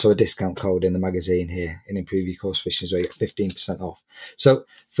 There's also a discount code in the magazine here in Improve Your Course Fishing, so you get 15% off. So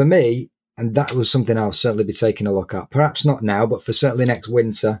for me, and that was something I'll certainly be taking a look at, perhaps not now, but for certainly next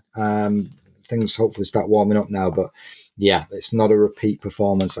winter. Things hopefully start warming up now, but yeah, it's not a repeat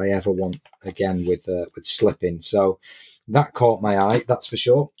performance I ever want again with slipping. So that caught my eye, that's for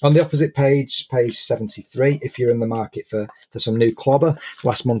sure. On the opposite page, page 73, if you're in the market for some new clobber.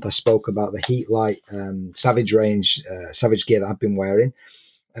 Last month I spoke about the Heat Light Savage range, Savage gear that I've been wearing.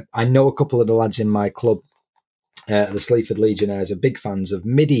 I know a couple of the lads in my club, the Sleaford Legionnaires, are big fans of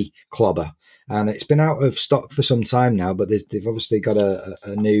MIDI clobber. And it's been out of stock for some time now, but they've obviously got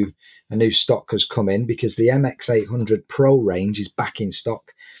a new stock has come in because the MX800 Pro range is back in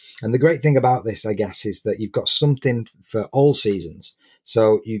stock. And the great thing about this, I guess, is that you've got something for all seasons.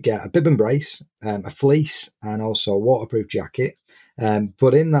 So you get a bib and brace, a fleece, and also a waterproof jacket.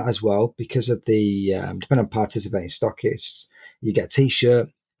 But in that as well, because of the, depending on participating stockists, you get a t-shirt,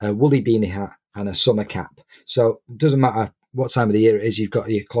 a woolly beanie hat, and a summer cap. So it doesn't matter what time of the year it is, you've got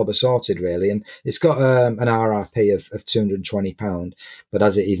your clobber sorted, really. And it's got an RRP of £220, but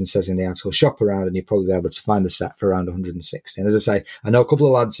as it even says in the article, shop around and you'll probably be able to find the set for around 160. And as I say, I know a couple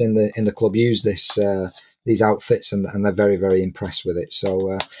of lads in the club use these outfits, and they're very, very impressed with it.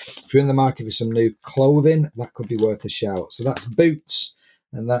 So if you're in the market for some new clothing, that could be worth a shout. So that's boots,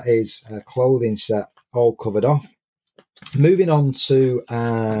 and that is a clothing set all covered off. Moving on to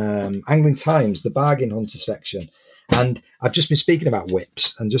Angling Times, the bargain hunter section. And I've just been speaking about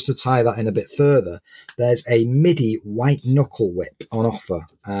whips, and just to tie that in a bit further, there's a MIDI white knuckle whip on offer.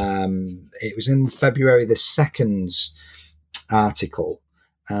 It was in February the 2nd's article,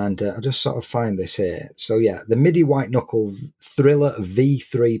 and I'll just sort of find this here. So yeah, the MIDI white knuckle Thriller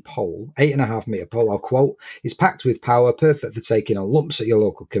V3 pole, 8.5 metre pole, I'll quote, is packed with power, perfect for taking on lumps at your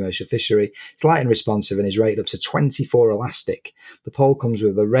local commercial fishery. It's light and responsive and is rated up to 24 elastic. The pole comes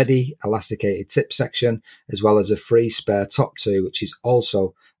with a ready elasticated tip section, as well as a free spare top too, which is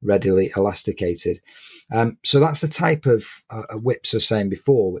also readily elasticated. So that's the type of whips I was saying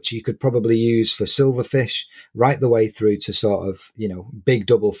before, which you could probably use for silverfish right the way through to sort of, big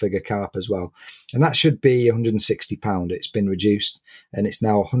double figure carp as well. And that should be £160. It's been reduced and it's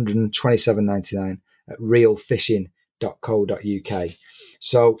now £127.99 at realfishing.co.uk.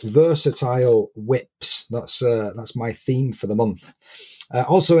 So versatile whips, that's my theme for the month.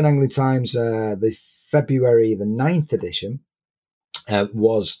 Also in Angling Times, the February the 9th edition,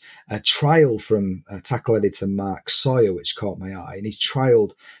 was a trial from tackle editor Mark Sawyer, which caught my eye. And he's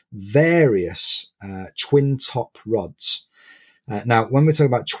trialled various twin top rods. Now, when we talk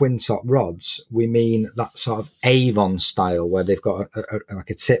about twin top rods, we mean that sort of Avon style, where they've got like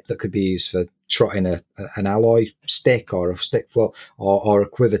a tip that could be used for trotting an alloy stick or a stick float or a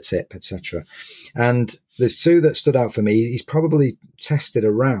quiver tip, etc. And there's 2 that stood out for me. He's probably tested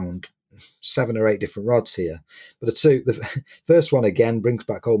around 7 or 8 different rods here, but the first one again brings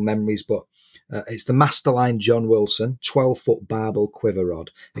back old memories, but it's the Masterline John Wilson 12-foot barbel quiver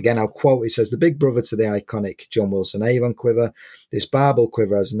rod. Again, I'll quote, it says, the big brother to the iconic John Wilson Avon quiver. This barbel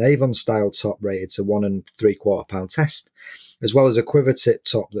quiver has an Avon style top rated to 1 3/4 pound test, as well as a quiver tip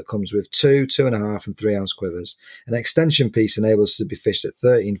top that comes with 2, 2.5 and 3 ounce quivers. An extension piece enables to be fished at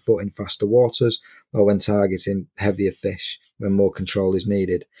 13 foot in faster waters or when targeting heavier fish when more control is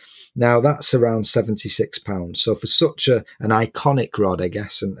needed. Now that's around £76. So for such an iconic rod, I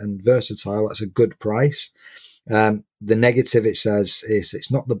guess, and versatile, that's a good price. The negative, it says, is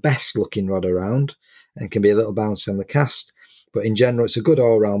it's not the best looking rod around and can be a little bouncy on the cast, but in general, it's a good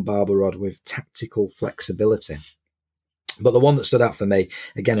all-round barbel rod with tactical flexibility. But the one that stood out for me,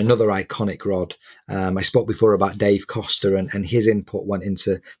 again, another iconic rod. I spoke before about Dave Costa, and his input went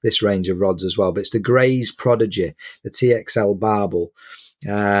into this range of rods as well. But it's the Gray's Prodigy, the TXL barbel.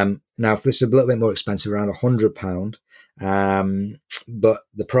 Now, if this is a little bit more expensive, around £100. But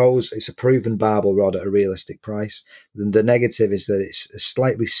the pros, it's a proven barbel rod at a realistic price. The negative is that it's a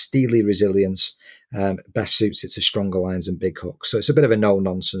slightly steely resilience. Best suits it to stronger lines and big hooks. So it's a bit of a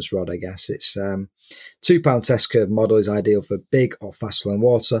no-nonsense rod, I guess. It's £2 test curve model is ideal for big or fast flowing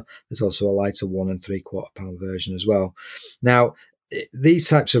water. There's also a lighter 1 3/4 pound version as well. Now, these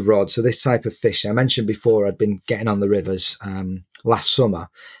types of rods, so this type of fish, I mentioned before, I'd been getting on the rivers last summer,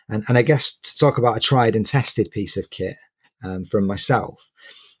 and I guess to talk about a tried and tested piece of kit from myself,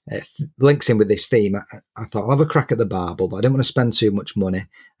 it links in with this theme. I thought I'll have a crack at the barbel, but I didn't want to spend too much money,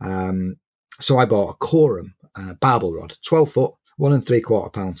 so I bought a Corum barbel rod, 12 foot, 1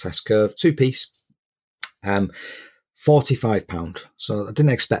 3/4 pound test curve, 2-piece, £45. So I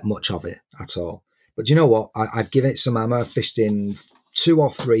didn't expect much of it at all. But you know what? I've given it some ammo. I've fished in 2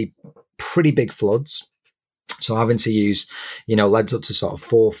 or 3 pretty big floods. So having to use, leads up to sort of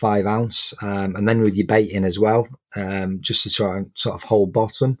 4 or 5 ounce, and then with your bait in as well, just to try and sort of hold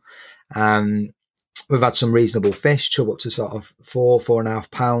bottom. We've had some reasonable fish, chub up to sort of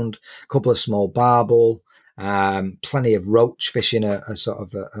 4.5 pound, a couple of small barbel, plenty of roach fishing a sort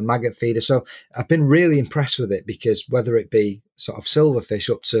of a maggot feeder. So I've been really impressed with it, because whether it be sort of silverfish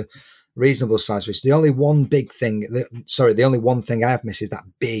up to reasonable size fish, the only one thing I have missed is that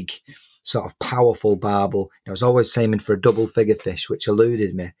big sort of powerful barbel. I was always aiming for a double figure fish, which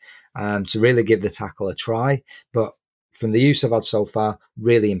eluded me, to really give the tackle a try. But from the use I've had so far,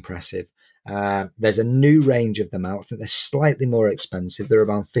 really impressive. There's a new range of them out. I think they're slightly more expensive. They're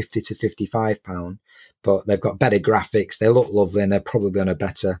around £50 to £55, but they've got better graphics. They look lovely, and they're probably on a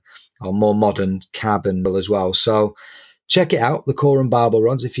better or more modern carbon as well. So check it out, the Corum barbel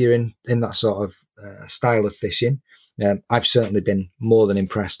rods, if you're in that sort of style of fishing. I've certainly been more than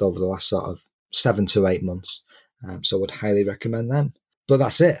impressed over the last sort of 7 to 8 months. So I would highly recommend them. But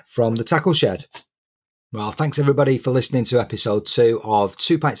that's it from the Tackle Shed. Well, thanks everybody for listening to episode 2 of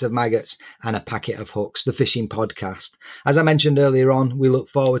 2 Pints of Maggots and a Packet of Hooks, the fishing podcast. As I mentioned earlier on, we look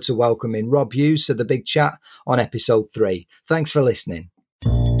forward to welcoming Rob Hughes to the big chat on episode 3. Thanks for listening.